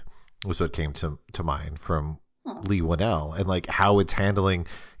Upgrade was what came to mind from Oh, Lee Winnell, and like how it's handling,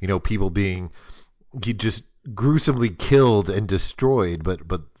 people being just gruesomely killed and destroyed,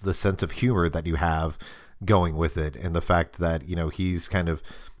 but the sense of humor that you have going with it, and the fact that he's kind of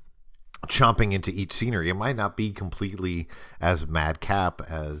chomping into each scenery. It might not be completely as madcap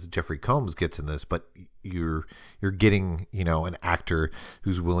as Jeffrey Combs gets in this, but you're getting an actor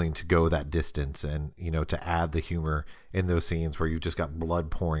who's willing to go that distance and to add the humor in those scenes where you've just got blood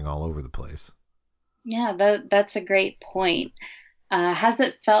pouring all over the place. yeah, that's a great point. Has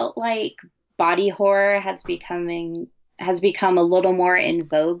it felt like body horror has become a little more in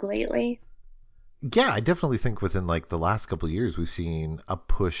vogue lately? Yeah, I definitely think within like the last couple of years we've seen a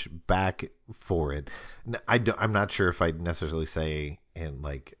push back for it. I'm not sure if I'd necessarily say in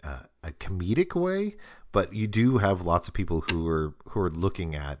like a comedic way, but you do have lots of people who are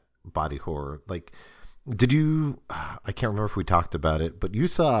looking at body horror. Like, did you? I can't remember if we talked about it, but you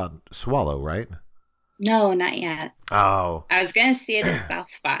saw Swallow, right? No, not yet. Oh, I was gonna see it at South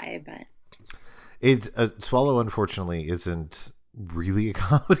by, but it's Swallow. Unfortunately, isn't really a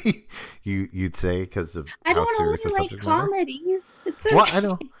comedy. You'd say because of I how don't serious the only like subject matter. comedies. It's Well, I okay.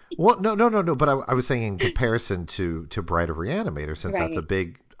 know. Well, no. But I was saying in comparison to Bride of Reanimator, since that's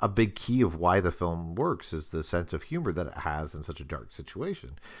Right. a big key of why the film works is the sense of humor that it has in such a dark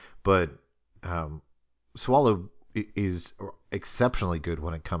situation. But um, Swallow is exceptionally good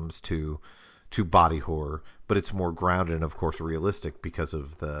when it comes to body horror, but it's more grounded and, of course, realistic because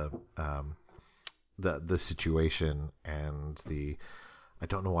of the situation and the I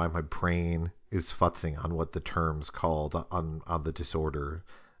don't know why my brain is futzing on what the term's called on the disorder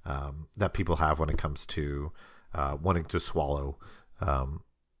that people have when it comes to wanting to swallow, um,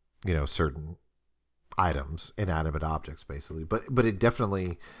 certain items, inanimate objects, basically. But it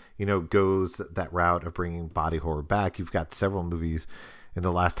definitely, goes that route of bringing body horror back. You've got several movies in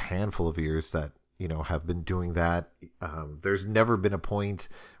the last handful of years that have been doing that. There's never been a point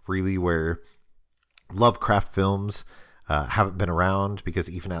really where Lovecraft films haven't been around because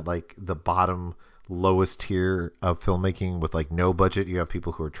even at like the bottom lowest tier of filmmaking with like no budget, you have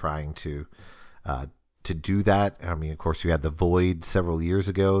people who are trying uh, to do that. I mean, of course, you had The Void several years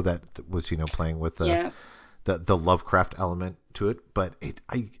ago that was playing with Yeah. the Lovecraft element to it, but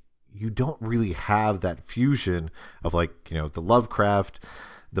you don't really have that fusion of like the Lovecraft,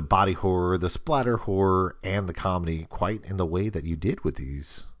 the body horror, the splatter horror, and the comedy quite in the way that you did with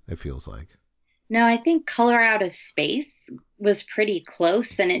these. It feels like. No, I think Color Out of Space was pretty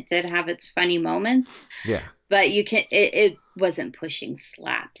close and it did have its funny moments, Yeah. but it wasn't pushing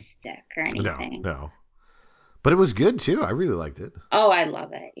slapstick or No, anything. no. But it was good too. I really liked it. Oh, I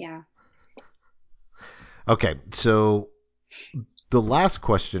love it. Yeah. Okay, so the last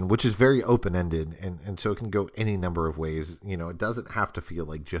question, which is very open ended, and so it can go any number of ways. It doesn't have to feel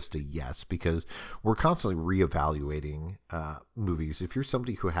like just a yes because we're constantly reevaluating movies. If you're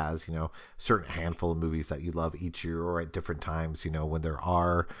somebody who has, a certain handful of movies that you love each year or at different times, when there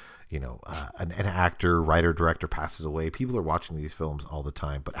are, an actor, writer, director passes away, people are watching these films all the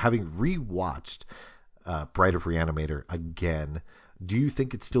time. But having rewatched Bride of Reanimator again, do you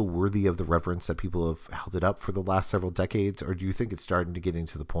think it's still worthy of the reverence that people have held it up for the last several decades, or do you think it's starting to get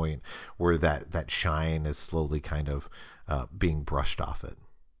into the point where that shine is slowly kind of being brushed off it?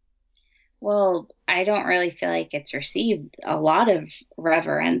 Well, I don't really feel like it's received a lot of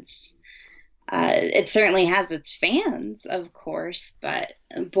reverence. It certainly has its fans, of course, but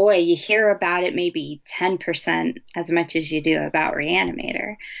boy, you hear about it maybe 10% as much as you do about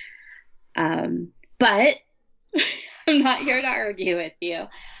Reanimator. But I'm not here to argue with you.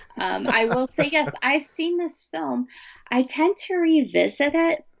 I will say, yes, I've seen this film. I tend to revisit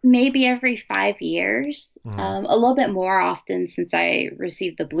it maybe every 5 years, Mm. a little bit more often since I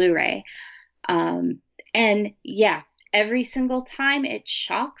received the Blu-ray. Um, and yeah, every single time it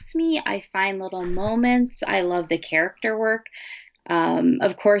shocks me. I find little moments. I love the character work.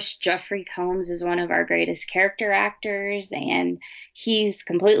 Of course, Jeffrey Combs is one of our greatest character actors, and he's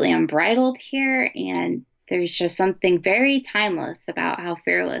completely unbridled here. And there's just something very timeless about how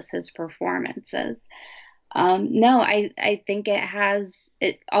fearless his performance is. No, I think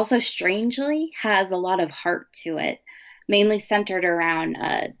it also strangely has a lot of heart to it, mainly centered around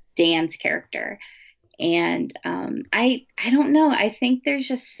Dan's character. And I don't know. I think there's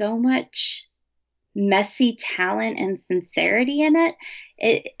just so much messy talent and sincerity in it.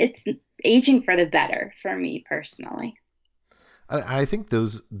 It's aging for the better for me personally. I think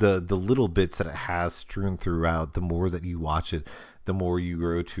those the little bits that it has strewn throughout, the more that you watch it, the more you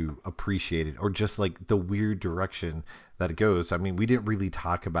grow to appreciate it, or just like the weird direction that it goes. I mean, we didn't really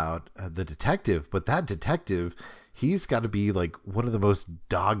talk about the detective, but that detective, he's got to be like one of the most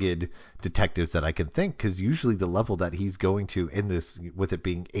dogged detectives that I can think, because usually the level that he's going to in this, with it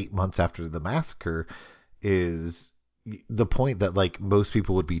being 8 months after the massacre, is the point that like most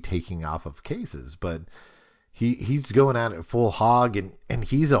people would be taking off of cases, but he's going at it full hog, and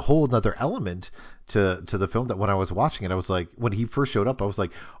he's a whole nother element to the film that when I was watching it, I was like, when he first showed up, I was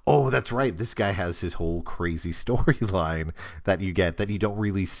like, oh, that's right, this guy has his whole crazy storyline that you get that you don't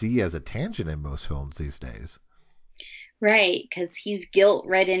really see as a tangent in most films these days. Right, because he's guilt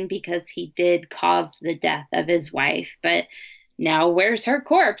ridden because he did cause the death of his wife, but now where's her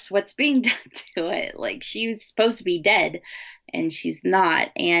corpse? What's being done to it? Like she was supposed to be dead and she's not.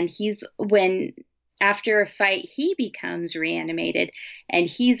 And when after a fight, he becomes reanimated and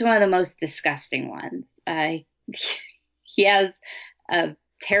he's one of the most disgusting ones. He has a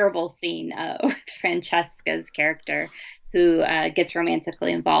terrible scene with Francesca's character who gets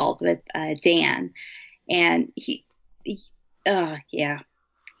romantically involved with Dan. And he yeah,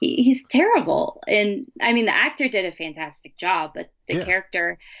 he's terrible. And I mean, the actor did a fantastic job, but the Yeah.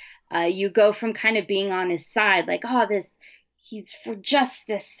 character, you go from kind of being on his side, like, oh, he's for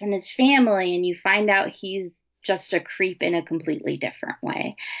justice and his family, and you find out he's just a creep in a completely different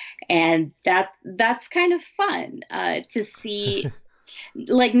way. And that's kind of fun to see.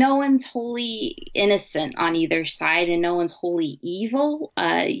 Like, no one's wholly innocent on either side, and no one's wholly evil.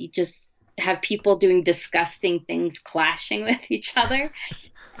 You just have people doing disgusting things clashing with each other.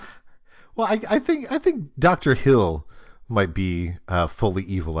 Well, I think Dr. Hill might be fully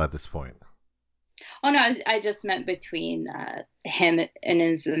evil at this point. Oh no, I just meant between him and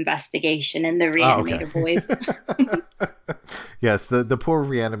his investigation and the Oh, okay. Reanimator boys. Yes, the poor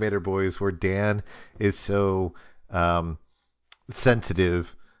reanimator boys, where Dan is so um,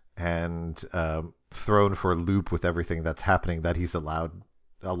 sensitive and thrown for a loop with everything that's happening, that he's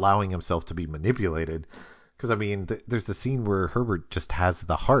allowing himself to be manipulated. Because I mean, there's the scene where Herbert just has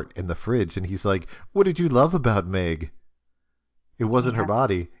the heart in the fridge, and he's like, "What did you love about Meg? It wasn't her Yeah.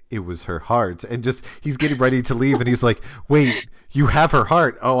 body; it was her heart." And just he's getting ready to leave, and he's like, "Wait, you have her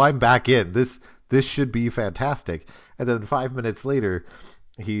heart? Oh, I'm back in. This should be fantastic." And then 5 minutes later,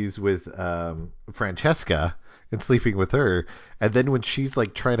 he's with Francesca and sleeping with her. And then when she's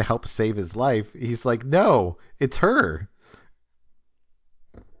like trying to help save his life, he's like, "No, it's her."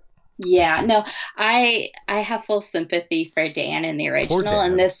 Yeah, So, no, I have full sympathy for Dan in the poor original,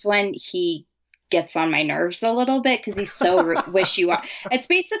 and Dan. this one he gets on my nerves a little bit because he's so wishy-washy. It's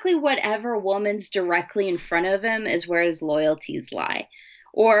basically whatever woman's directly in front of him is where his loyalties lie,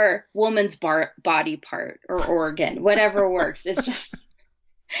 or woman's body part or organ, whatever works. It's just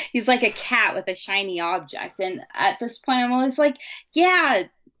he's like a cat with a shiny object, and at this point, I'm always like, yeah,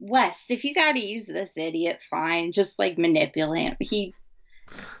 West, if you got to use this idiot, fine, just like manipulate him.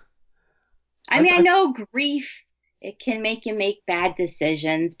 I I, mean, I I know grief, it can make you make bad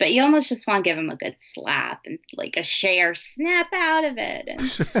decisions, but you almost just want to give him a good slap and like a share, snap out of it.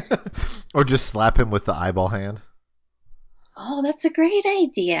 And or just slap him with the eyeball hand. oh, that's a great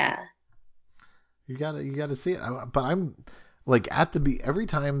idea. You gotta see it. But I'm like every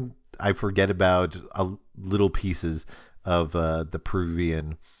time I forget about little pieces of the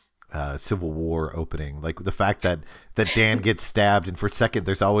Peruvian Civil War opening, like the fact that Dan gets stabbed, and for a second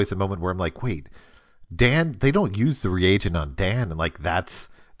there's always a moment where I'm like, wait, Dan, they don't use the reagent on Dan, and like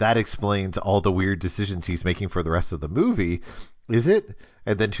that explains all the weird decisions he's making for the rest of the movie. Is it?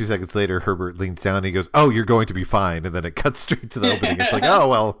 And then 2 seconds later, Herbert leans down and he goes, "Oh, you're going to be fine." And then it cuts straight to the opening. It's like, oh,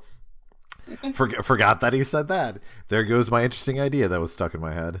 well, forgot that he said that. There goes my interesting idea that was stuck in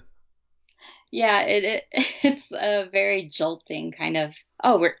my head. Yeah, it's a very jolting kind of,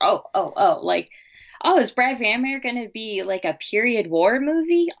 like, oh, is Brad Van Meer going to be like a period war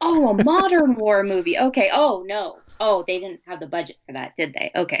movie? Oh, a modern war movie. Okay. Oh, no. Oh, they didn't have the budget for that, did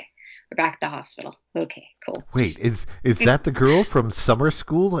they? Okay. We're back at the hospital. Okay, cool. Wait, is that the girl from Summer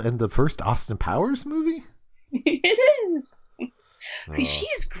School and the first Austin Powers movie? It is. Uh,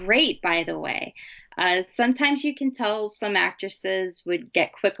 She's great, by the way. Sometimes you can tell some actresses would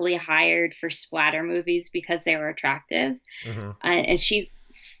get quickly hired for splatter movies because they were attractive. mhm. And she's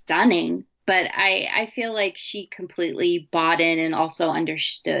stunning. But I feel like she completely bought in and also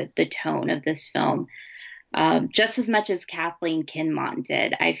understood the tone of this film, just as much as Kathleen Kinmont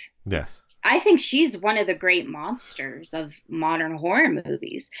did. Yes. I think she's one of the great monsters of modern horror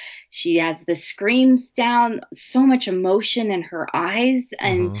movies. She has the screams down, so much emotion in her eyes,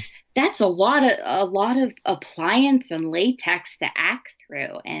 and Hmm. that's a lot of appliance and latex to act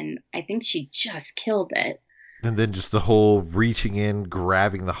through. And I think she just killed it. And then just the whole reaching in,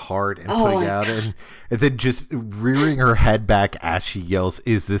 grabbing the heart, and putting Oh, out, and then just rearing her head back as she yells,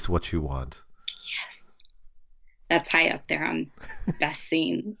 "Is this what you want?" yes, that's high up there on best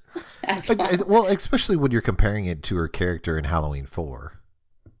scene as well. Well, especially when you're comparing it to her character in Halloween 4.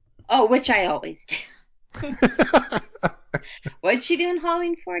 Oh, which I always do. What'd she do in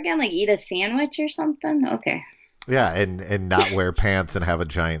Halloween for again? Like eat a sandwich or something? Okay. Yeah, and not wear pants and have a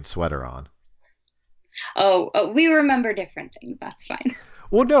giant sweater on. We remember different things. That's fine.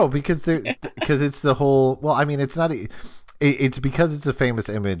 Well, no, because it's the whole. Well, I mean, it's not. It's because it's a famous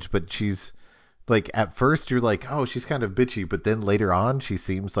image, but she's like at first you're like, oh, she's kind of bitchy, but then later on she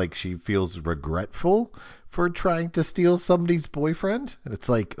seems like she feels regretful for trying to steal somebody's boyfriend, and it's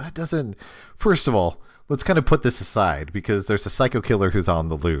like that doesn't. First of all, let's kind of put this aside because there's a psycho killer who's on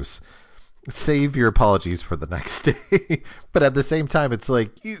the loose. Save your apologies for the next day. But at the same time, it's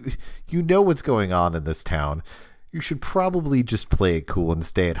like you know what's going on in this town. You should probably just play it cool and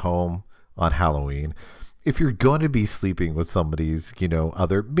stay at home on Halloween. If you're going to be sleeping with somebody's,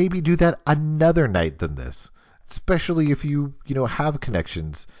 other, maybe do that another night than this. Especially if you have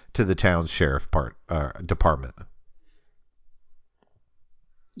connections to the town's sheriff department.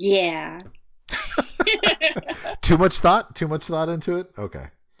 Yeah. Too much thought? Too much thought into it? Okay.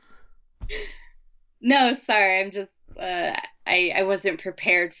 No, sorry. I'm just I wasn't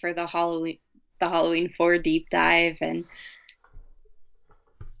prepared for the Halloween 4 deep dive, and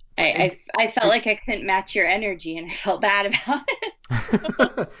I felt like I couldn't match your energy, and I felt bad about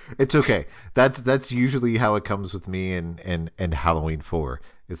it. It's okay. That's usually how it comes with me and Halloween 4.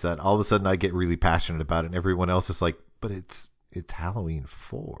 Is that all of a sudden I get really passionate about it, and everyone else is like, but it's Halloween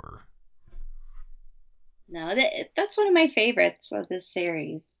 4. No, that's one of my favorites of this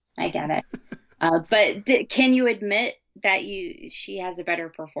series. I get it. But can you admit that you she has a better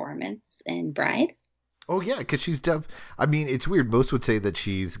performance in Bride? Oh yeah, because she's def. I mean, it's weird. Most would say that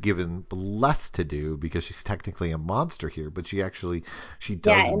she's given less to do because she's technically a monster here, but she Yeah,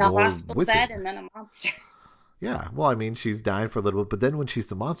 does in a more hospital with it. bed and then a monster. Yeah, well, I mean, she's dying for a little bit, but then when she's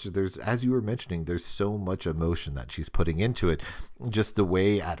the monster, there's, as you were mentioning, there's so much emotion that she's putting into it. Just the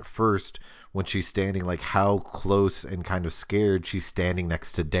way at first, when she's standing, like how close and kind of scared she's standing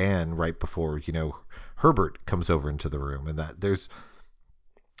next to Dan right before, Herbert comes over into the room, and that there's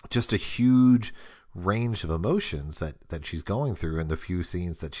just a huge range of emotions that she's going through in the few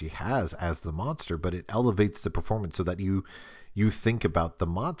scenes that she has as the monster, but it elevates the performance so that you think about the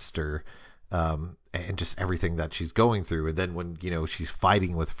monster, and just everything that she's going through. And then when she's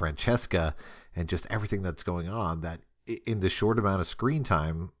fighting with Francesca and just everything that's going on, that in the short amount of screen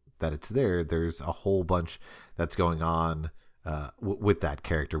time that it's there's a whole bunch that's going on, with that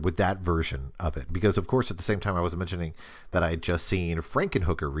character, with that version of it. Because of course, at the same time, I was mentioning that I had just seen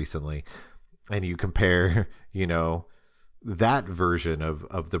Frankenhooker recently, and you compare, that version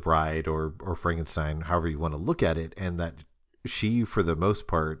of the Bride or Frankenstein, however you want to look at it, and that she, for the most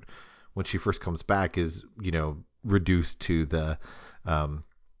part, when she first comes back, is reduced to um,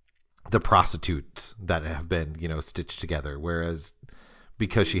 the prostitutes that have been stitched together, whereas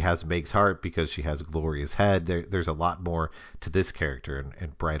because she has Meg's heart, because she has Gloria's head, there's a lot more to this character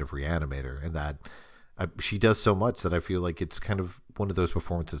and Bride of Reanimator, and that she does so much that I feel like it's kind of one of those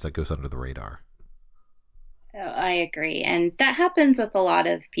performances that goes under the radar. Oh, I agree. And that happens with a lot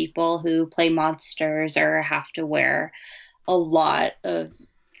of people who play monsters or have to wear a lot of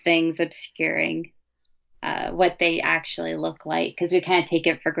things obscuring what they actually look like because we kind of take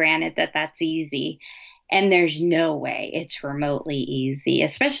it for granted that that's easy. And there's no way it's remotely easy,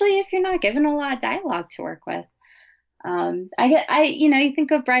 especially if you're not given a lot of dialogue to work with. You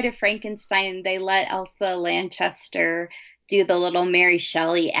think of Bride of Frankenstein, they let Elsa Lanchester do the little Mary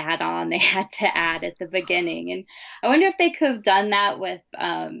Shelley add-on they had to add at the beginning. And I wonder if they could have done that with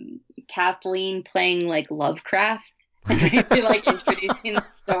Kathleen playing like Lovecraft and maybe like introducing the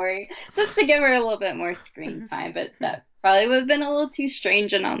story just to give her a little bit more screen time. But that probably would have been a little too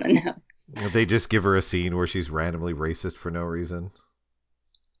strange and on the nose. They just give her a scene where she's randomly racist for no reason.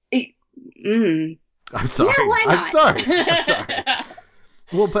 Mm. I'm Yeah, sorry. why I'm sorry. I'm sorry. not?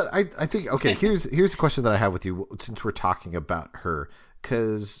 Well, but I think okay. Here's a question that I have with you since we're talking about her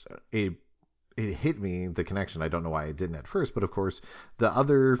because it hit me the connection. I don't know why I didn't at first, but of course the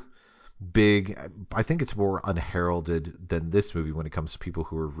other big. I think it's more unheralded than this movie when it comes to people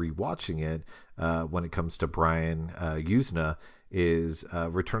who are rewatching it. When it comes to Brian Usna, is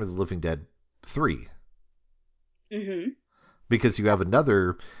Return of the Living Dead 3. Hmm. Because you have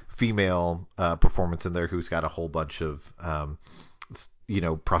another female performance in there who's got a whole bunch of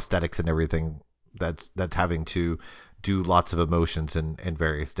prosthetics and everything that's having to do lots of emotions and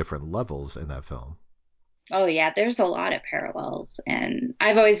various different levels in that film. Oh yeah, there's a lot of parallels, and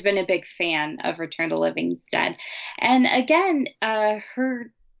I've always been a big fan of Return to Living Dead. And again,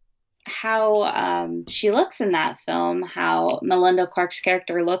 her how she looks in that film, how Melinda Clark's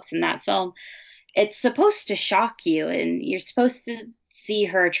character looks in that film, it's supposed to shock you, and you're supposed to see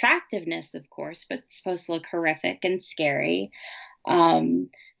her attractiveness, of course, but it's supposed to look horrific and scary. Um,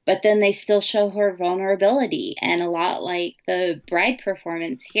 but then they still show her vulnerability, and a lot like the bride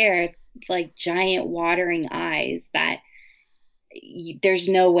performance here, like giant watering eyes that there's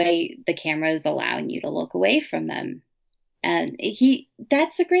no way the camera is allowing you to look away from them. And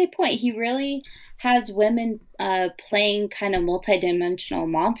that's a great point. He really has women playing kind of multidimensional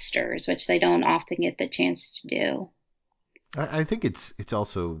monsters, which they don't often get the chance to do. I think it's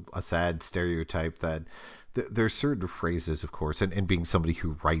also a sad stereotype that there's certain phrases, of course, and being somebody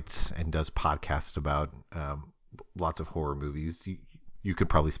who writes and does podcasts about lots of horror movies, you could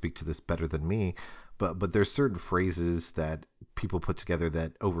probably speak to this better than me, but there's certain phrases that people put together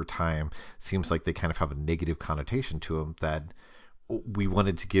that over time seems like they kind of have a negative connotation to them that we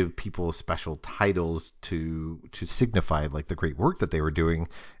wanted to give people special titles to signify like the great work that they were doing,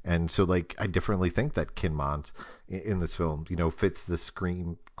 and so like I definitely think that Kinmont in this film fits the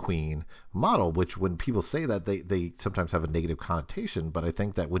Scream Queen model, which when people say that they sometimes have a negative connotation, but I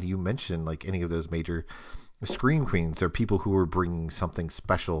think that when you mention like any of those major Scream Queens, are people who are bringing something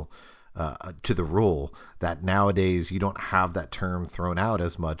special to the role that nowadays you don't have that term thrown out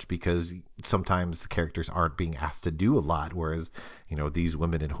as much because sometimes the characters aren't being asked to do a lot, whereas these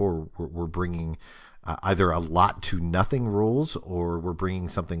women in horror were bringing either a lot to nothing roles, or we're bringing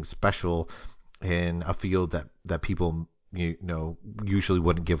something special in a field that people usually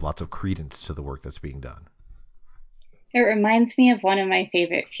wouldn't give lots of credence to the work that's being done. It reminds me of one of my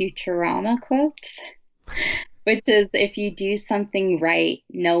favorite Futurama quotes, which is if you do something right,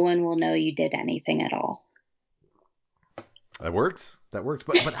 no one will know you did anything at all. That works. That works.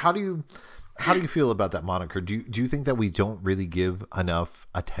 But how do you feel about that moniker? Do you think that we don't really give enough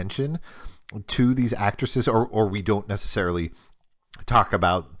attention to these actresses, or we don't necessarily talk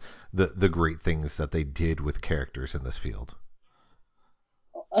about the great things that they did with characters in this field?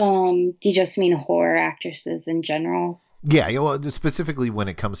 Do you just mean horror actresses in general? Yeah, well, specifically when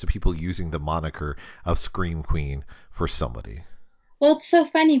it comes to people using the moniker of Scream Queen for somebody. Well, it's so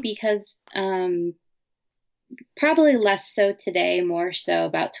funny because probably less so today, more so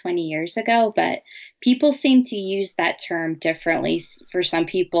about 20 years ago, but people seem to use that term differently. For some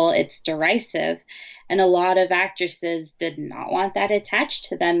people, it's derisive, and a lot of actresses did not want that attached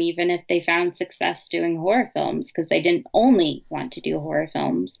to them, even if they found success doing horror films, because they didn't only want to do horror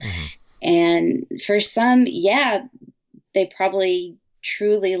films. Mm-hmm. And for some, yeah, they probably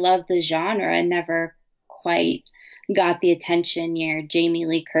truly love the genre and never quite got the attention your Jamie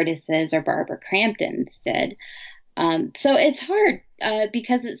Lee Curtis's or Barbara Crampton's did. So it's hard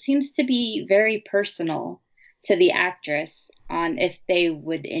because it seems to be very personal to the actress on if they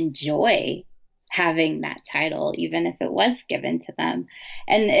would enjoy having that title, even if it was given to them.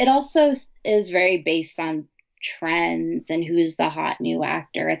 And it also is very based on trends and who's the hot new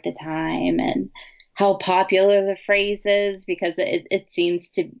actor at the time and how popular the phrase is, because it seems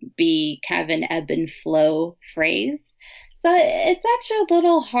to be kind of an ebb and flow phrase. So it's actually a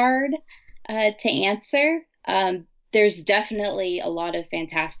little hard to answer. There's definitely a lot of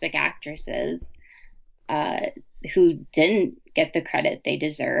fantastic actresses. Uh, who didn't get the credit they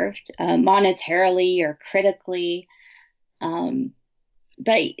deserved, monetarily or critically. Um,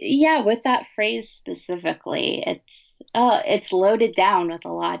 but yeah, with that phrase specifically, it's loaded down with a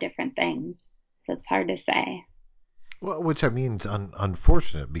lot of different things. So it's hard to say. Well, which I mean is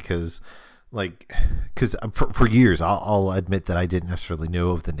unfortunate because, like, because for years, I'll admit that I didn't necessarily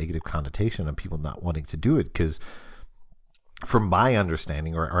know of the negative connotation of people not wanting to do it because from my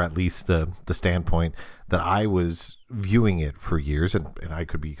understanding, or at least the standpoint that I was viewing it for years, and I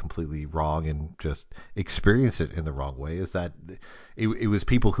could be completely wrong and just experience it in the wrong way, is that it was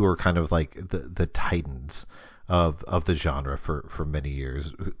people who are kind of like the titans of the genre for many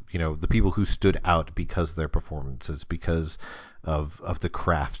years. You know, the people who stood out because of their performances, because of the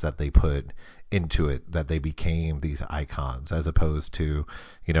craft that they put into it, that they became these icons, as opposed to,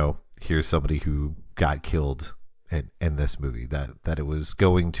 you know, here's somebody who got killed in this movie, that it was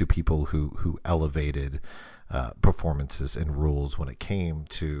going to people who elevated performances and rules when it came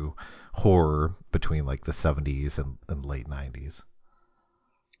to horror between like the 70s and late 90s.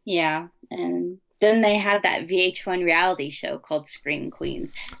 Yeah. And then they had that VH1 reality show called Scream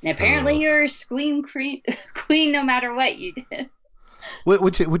Queens. And apparently Ugh. you're a Scream queen no matter what you did.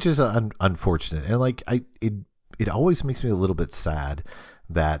 Which is unfortunate, and like it always makes me a little bit sad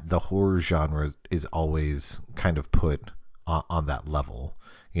that the horror genre is always kind of put on that level.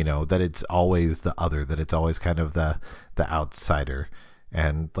 You know, that it's always the other, that it's always kind of the outsider,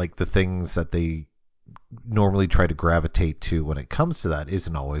 and like the things that they normally try to gravitate to when it comes to that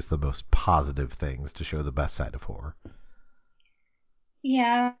isn't always the most positive things to show the best side of horror.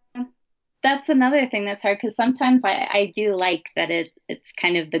 Yeah. That's another thing that's hard because sometimes I do like that it's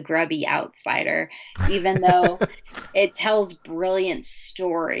kind of the grubby outsider, even though it tells brilliant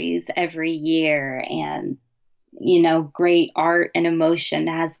stories every year, and great art and emotion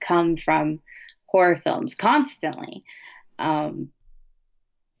has come from horror films constantly. Um,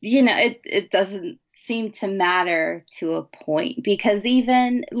 it doesn't seem to matter to a point because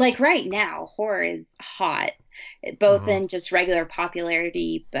even like right now, horror is hot, both Mm-hmm. in just regular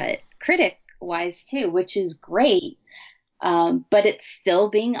popularity, but critic wise too, which is great. But it's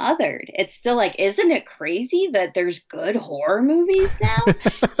still being othered. It's still like, isn't it crazy that there's good horror movies now?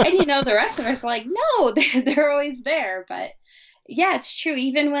 And the rest of us are like, no, they're always there. But yeah, it's true.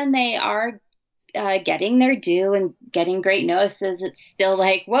 Even when they are getting their due and getting great notices, it's still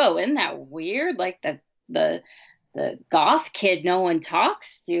like, whoa, isn't that weird? Like the the goth kid no one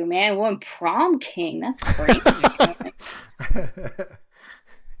talks to, man, won prom king. That's crazy.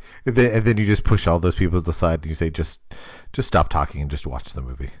 And then you just push all those people to the side and you say, just stop talking and just watch the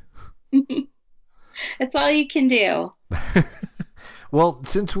movie. That's all you can do. Well,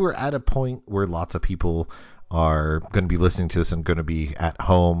 since we're at a point where lots of people are going to be listening to this and going to be at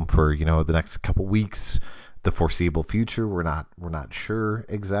home for the next couple weeks, the foreseeable future, we're not sure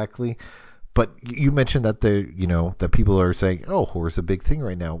exactly. But you mentioned that that people are saying, "Oh, horror's a big thing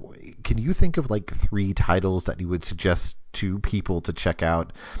right now." Can you think of like three titles that you would suggest to people to check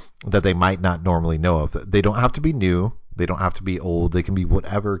out that they might not normally know of? They don't have to be new. They don't have to be old. They can be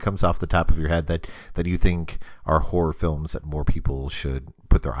whatever comes off the top of your head that you think are horror films that more people should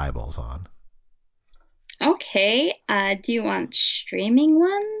put their eyeballs on. Okay. Do you want streaming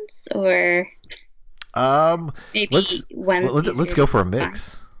ones or Um, let's maybe ones let's easier go to for a find?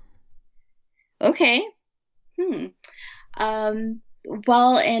 mix. Okay. Hmm. Um,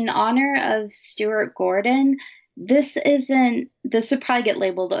 well, in honor of Stuart Gordon, this would probably get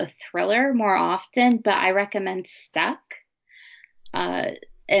labeled a thriller more often, but I recommend Stuck, uh,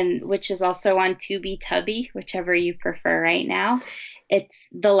 and which is also on Tubi Tubby, whichever you prefer right now. It's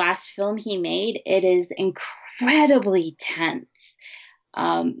the last film he made. It is incredibly tense.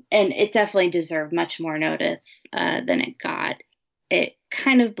 And it definitely deserved much more notice than it got. It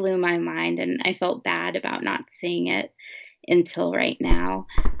kind of blew my mind, and I felt bad about not seeing it until right now.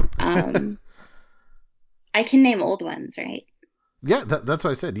 Um, I can name old ones, right? Yeah, that's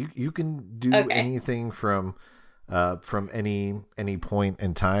what I said. You can do Okay. anything from any point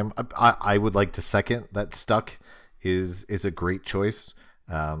in time. I would like to second that Stuck is a great choice.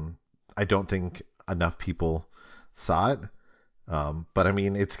 I don't think enough people saw it. But I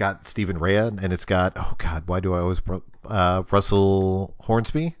mean, it's got Stephen Rea and it's got, oh God, why do I always Russell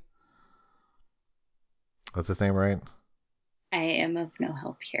Hornsby? That's his name, right? I am of no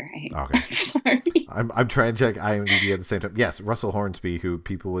help here. Okay. I'm sorry. I'm trying to check IMDb at the same time. Yes, Russell Hornsby, who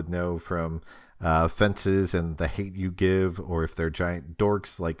people would know from Fences and The Hate You Give, or if they're giant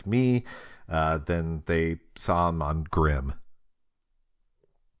dorks like me, then they saw him on Grimm.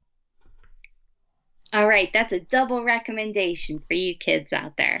 All right, that's a double recommendation for you kids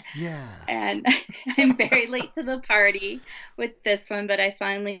out there. Yeah. And I'm very late to the party with this one, but I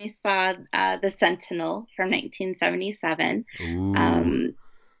finally saw The Sentinel from 1977. Ooh. Um,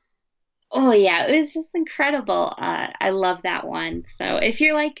 oh, yeah, it was just incredible. I love that one. So if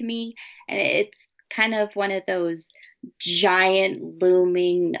you're like me, and it's kind of one of those giant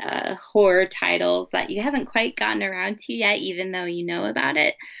looming horror titles that you haven't quite gotten around to yet, even though you know about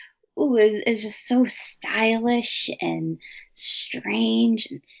it. Ooh, is just so stylish and strange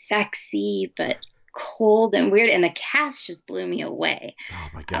and sexy, but cold and weird. And the cast just blew me away. Oh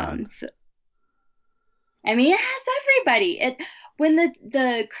my God. So I mean, it has everybody. It when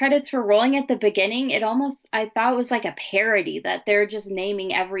the credits were rolling at the beginning, it almost I thought it was like a parody that they're just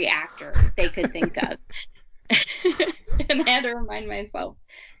naming every actor they could think of. And I had to remind myself,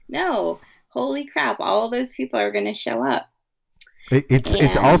 no, holy crap, all those people are going to show up. It's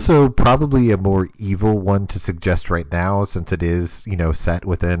And also probably a more evil one to suggest right now, since it is, set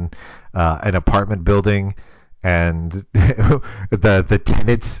within an apartment building, and the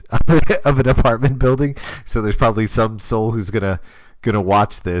tenants of an apartment building. So there's probably some soul who's gonna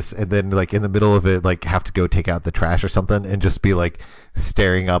watch this, and then like in the middle of it, like have to go take out the trash or something, and just be like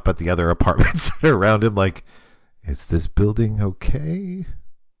staring up at the other apartments that are around him, like, is this building okay?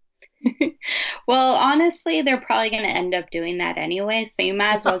 well, honestly, they're probably going to end up doing that anyway, so you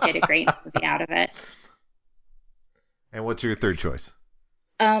might as well get a great movie out of it. And what's your third choice?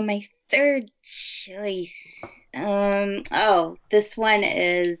 My third choice. Oh, this one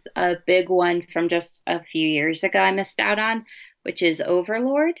is a big one from just a few years ago I missed out on, which is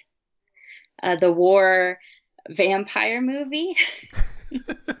Overlord, the war vampire movie.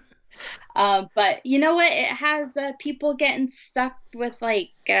 But you know what? It has people getting stuck with well,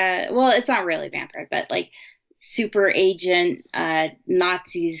 it's not really vampire, but like super agent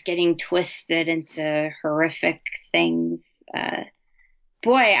Nazis getting twisted into horrific things.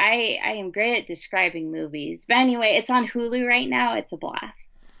 Boy, I am great at describing movies. But anyway, it's on Hulu right now. It's a blast.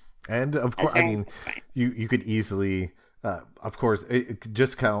 And of I was course, I very mean, impressed by it. you could easily, of course,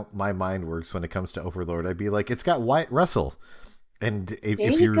 just how my mind works when it comes to Overlord. I'd be like, it's got Wyatt Russell, and There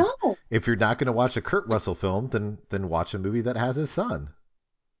you go. if you're not going to watch a Kurt Russell film, then watch a movie that has his son.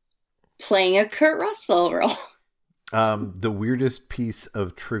 Playing a Kurt Russell role. The weirdest piece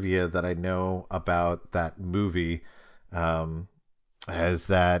of trivia that I know about that movie um, is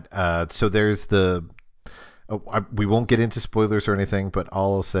that so there's the we won't get into spoilers or anything, but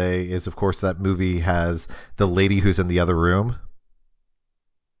all I'll say is, of course, that movie has the lady who's in the other room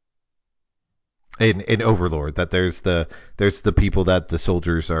in Overlord. That there's the people that the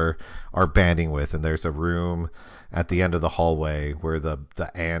soldiers are banding with, and there's a room at the end of the hallway where the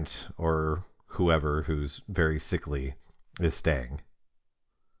aunt or whoever who's very sickly is staying,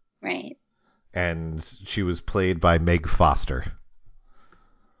 Right. and she was played by Meg Foster.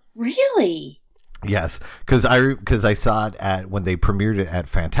 Really? Yes, because I saw it at when they premiered it at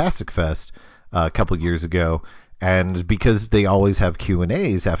Fantastic Fest a couple years ago, and because they always have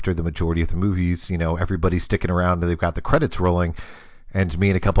Q&As after the majority of the movies, everybody's sticking around and they've got the credits rolling, and me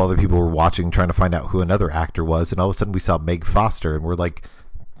and a couple other people were watching, trying to find out who another actor was, and all of a sudden we saw Meg Foster, and we're like,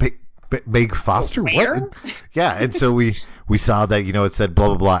 Meg Foster, what? Where? Yeah, and so we saw that it said blah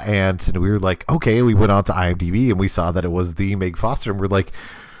blah blah ants, and we were like, okay. We went on to IMDb and we saw that it was the Meg Foster, and we're like,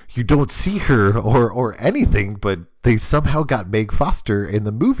 you don't see her or anything, but they somehow got Meg Foster in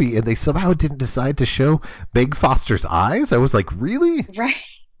the movie, and they somehow didn't decide to show Meg Foster's eyes. I was like, really? Right.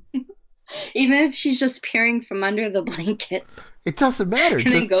 Even if she's just peering from under the blanket It doesn't matter. and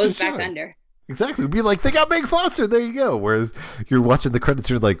then Just goes show back it. under. Exactly. Be like, they got Meg Foster. There you go. Whereas you're watching the credits,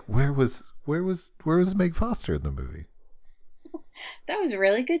 you're like, where was Meg Foster in the movie? That was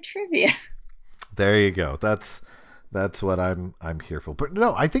really good trivia. There you go. That's what I'm here for. But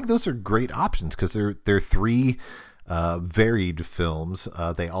no, I think those are great options because they're three varied films.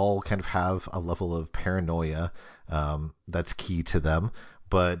 They all kind of have a level of paranoia that's key to them,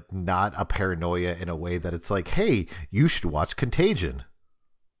 but not a paranoia in a way that it's like, hey, you should watch Contagion.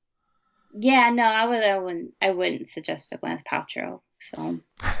 Yeah, no, I wouldn't suggest a Gwyneth Paltrow film.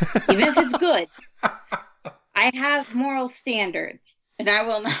 Even if it's good. I have moral standards, and I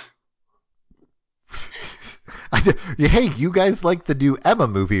will not. Hey, you guys like the new Emma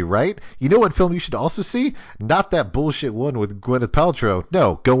movie, right? You know what film you should also see? Not that bullshit one with Gwyneth Paltrow.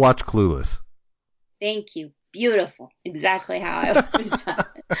 No, go watch Clueless. Thank you. Beautiful. Exactly how I would have done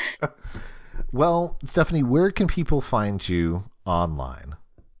it. Well, Stephanie, where can people find you online?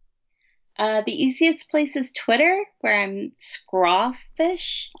 The easiest place is Twitter, where I'm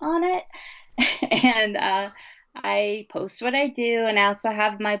Scrawfish on it. And I post what I do, and I also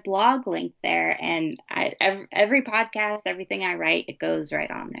have my blog link there. And every podcast, everything I write, it goes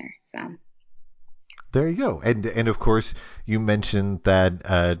right on there. So. There you go. And of course, you mentioned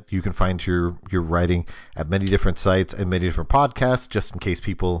that you can find your writing at many different sites and many different podcasts. Just in case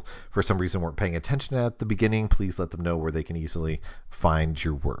people, for some reason, weren't paying attention at the beginning, please let them know where they can easily find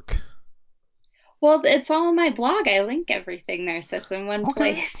your work. Well, it's all on my blog. I link everything there, so it's in one Okay.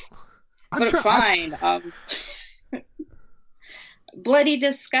 place. I'm But trying. I, fine. Bloody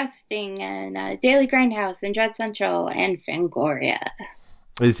Disgusting and Daily Grindhouse and Dread Central and Fangoria.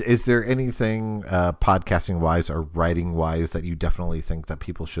 is there anything podcasting wise or writing wise that you definitely think that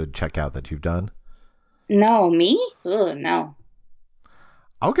people should check out that you've done? No, me? Oh, no.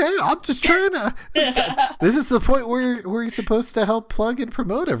 Okay, I'm just trying to. This is the point where you're supposed to help plug and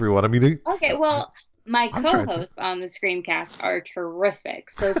promote everyone. I mean, Okay, well, my I'm trying to. co-hosts on the Screamcast are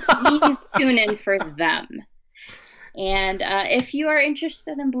terrific, so please tune in for them. And if you are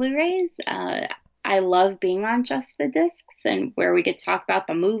interested in Blu-rays, I love being on Just the Discs and where we get to talk about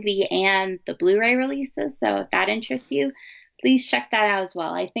the movie and the Blu-ray releases. So if that interests you, please check that out as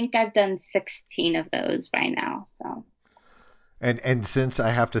well. I think I've done 16 of those by now. So. And since I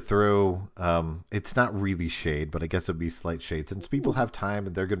have to throw, it's not really shade, but I guess it'd be slight shade. Since people have time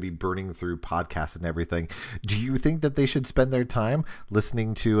and they're going to be burning through podcasts and everything, do you think that they should spend their time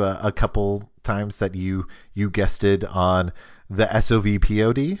listening to a couple times that you guested on the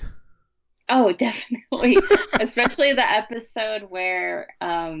SOVPOD? Oh, definitely. Especially the episode where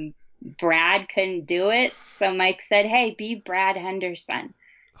Brad couldn't do it. So Mike said, "Hey, be Brad Henderson."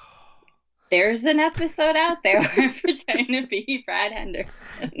 There's an episode out there where I'm pretending to be Brad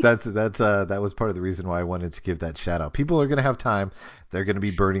Henderson. That's that was part of the reason why I wanted to give that shout out. People are going to have time; they're going to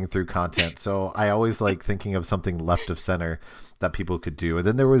be burning through content. So I always like thinking of something left of center that people could do. And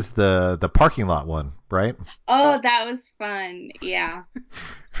then there was the parking lot one, right? Oh, that was fun. Yeah.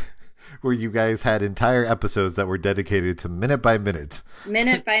 Where you guys had entire episodes that were dedicated to minute by minute.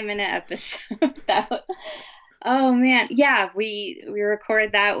 Minute by minute episode. Oh man. Yeah, we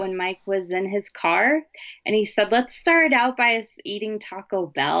recorded that when Mike was in his car and he said, "Let's start out by us eating Taco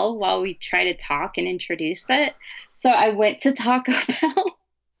Bell while we try to talk and introduce it." So I went to Taco Bell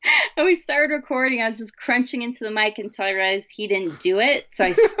and we started recording. I was just crunching into the mic until I realized he didn't do it. So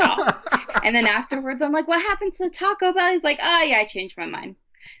I stopped. And then afterwards, I'm like, "What happened to the Taco Bell?" He's like, "Oh, yeah, I changed my mind."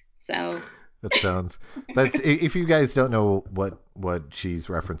 So, That sounds that's if you guys don't know what she's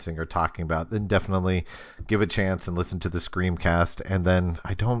referencing or talking about, then definitely give a chance and listen to the Screamcast. And then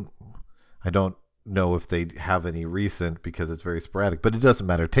I don't know if they have any recent because it's very sporadic, but it doesn't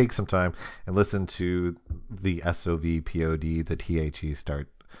matter. Take some time and listen to the SOVPOD. The THE start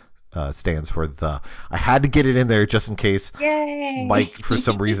stands for the. I had to get it in there just in case yay. Mike, for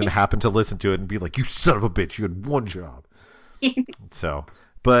some reason, happened to listen to it and be like, "You son of a bitch! You had one job." So,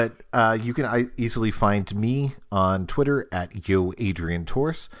 but you can easily find me on Twitter at Yo Adrian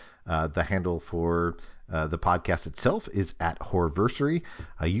Torres. The handle for the podcast itself is at Horrorversary.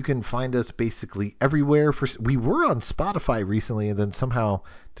 You can find us basically everywhere. We were on Spotify recently and then somehow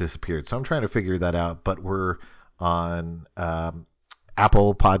disappeared. So I'm trying to figure that out. But we're on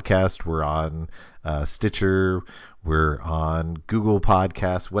Apple Podcast. We're on Stitcher. We're on Google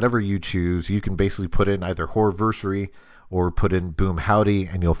Podcasts. Whatever you choose, you can basically put in either Horrorversary or put in Boom Howdy,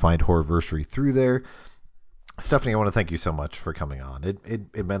 and you'll find Horrorversary through there. Stephanie, I want to thank you so much for coming on.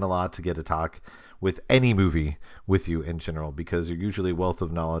 It meant a lot to get to talk with any movie with you in general because you're usually a wealth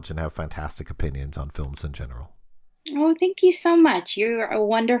of knowledge and have fantastic opinions on films in general. Oh, thank you so much. You're a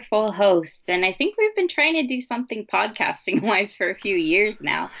wonderful host. And I think we've been trying to do something podcasting wise for a few years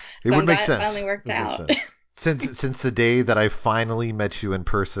now. It So I'm would make glad it finally sense. It worked would make out. sense. Since the day that I finally met you in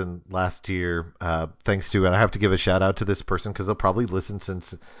person last year, thanks to, and I have to give a shout out to this person because they'll probably listen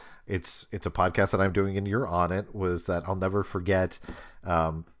since it's a podcast that I'm doing and you're on it. Was that I'll never forget.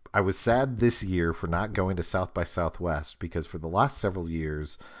 I was sad this year for not going to South by Southwest because for the last several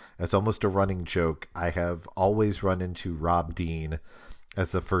years, as almost a running joke, I have always run into Rob Dean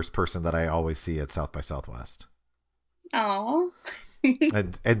as the first person that I always see at South by Southwest. Oh.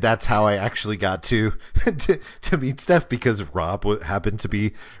 And that's how I actually got to to meet Steph because Rob happened to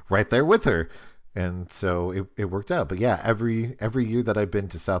be right there with her, and so it worked out. But yeah, every year that I've been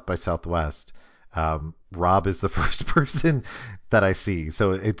to South by Southwest, Rob is the first person that I see.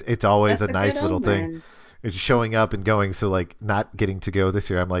 So it's always That's a a good nice little thing. omen. It's showing up and going. So like not getting to go this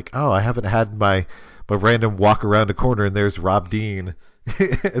year, I'm like, oh, I haven't had my random walk around a corner and there's Rob Dean.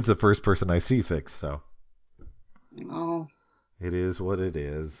 It's the first person I see fixed. So Oh, it is what it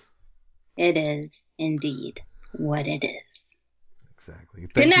is. it is indeed what it is. Exactly.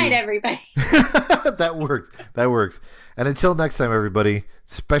 Good Thank night, you. everybody. That works. That works. And until next time, everybody,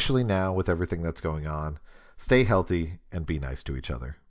 especially now with everything that's going on, stay healthy and be nice to each other.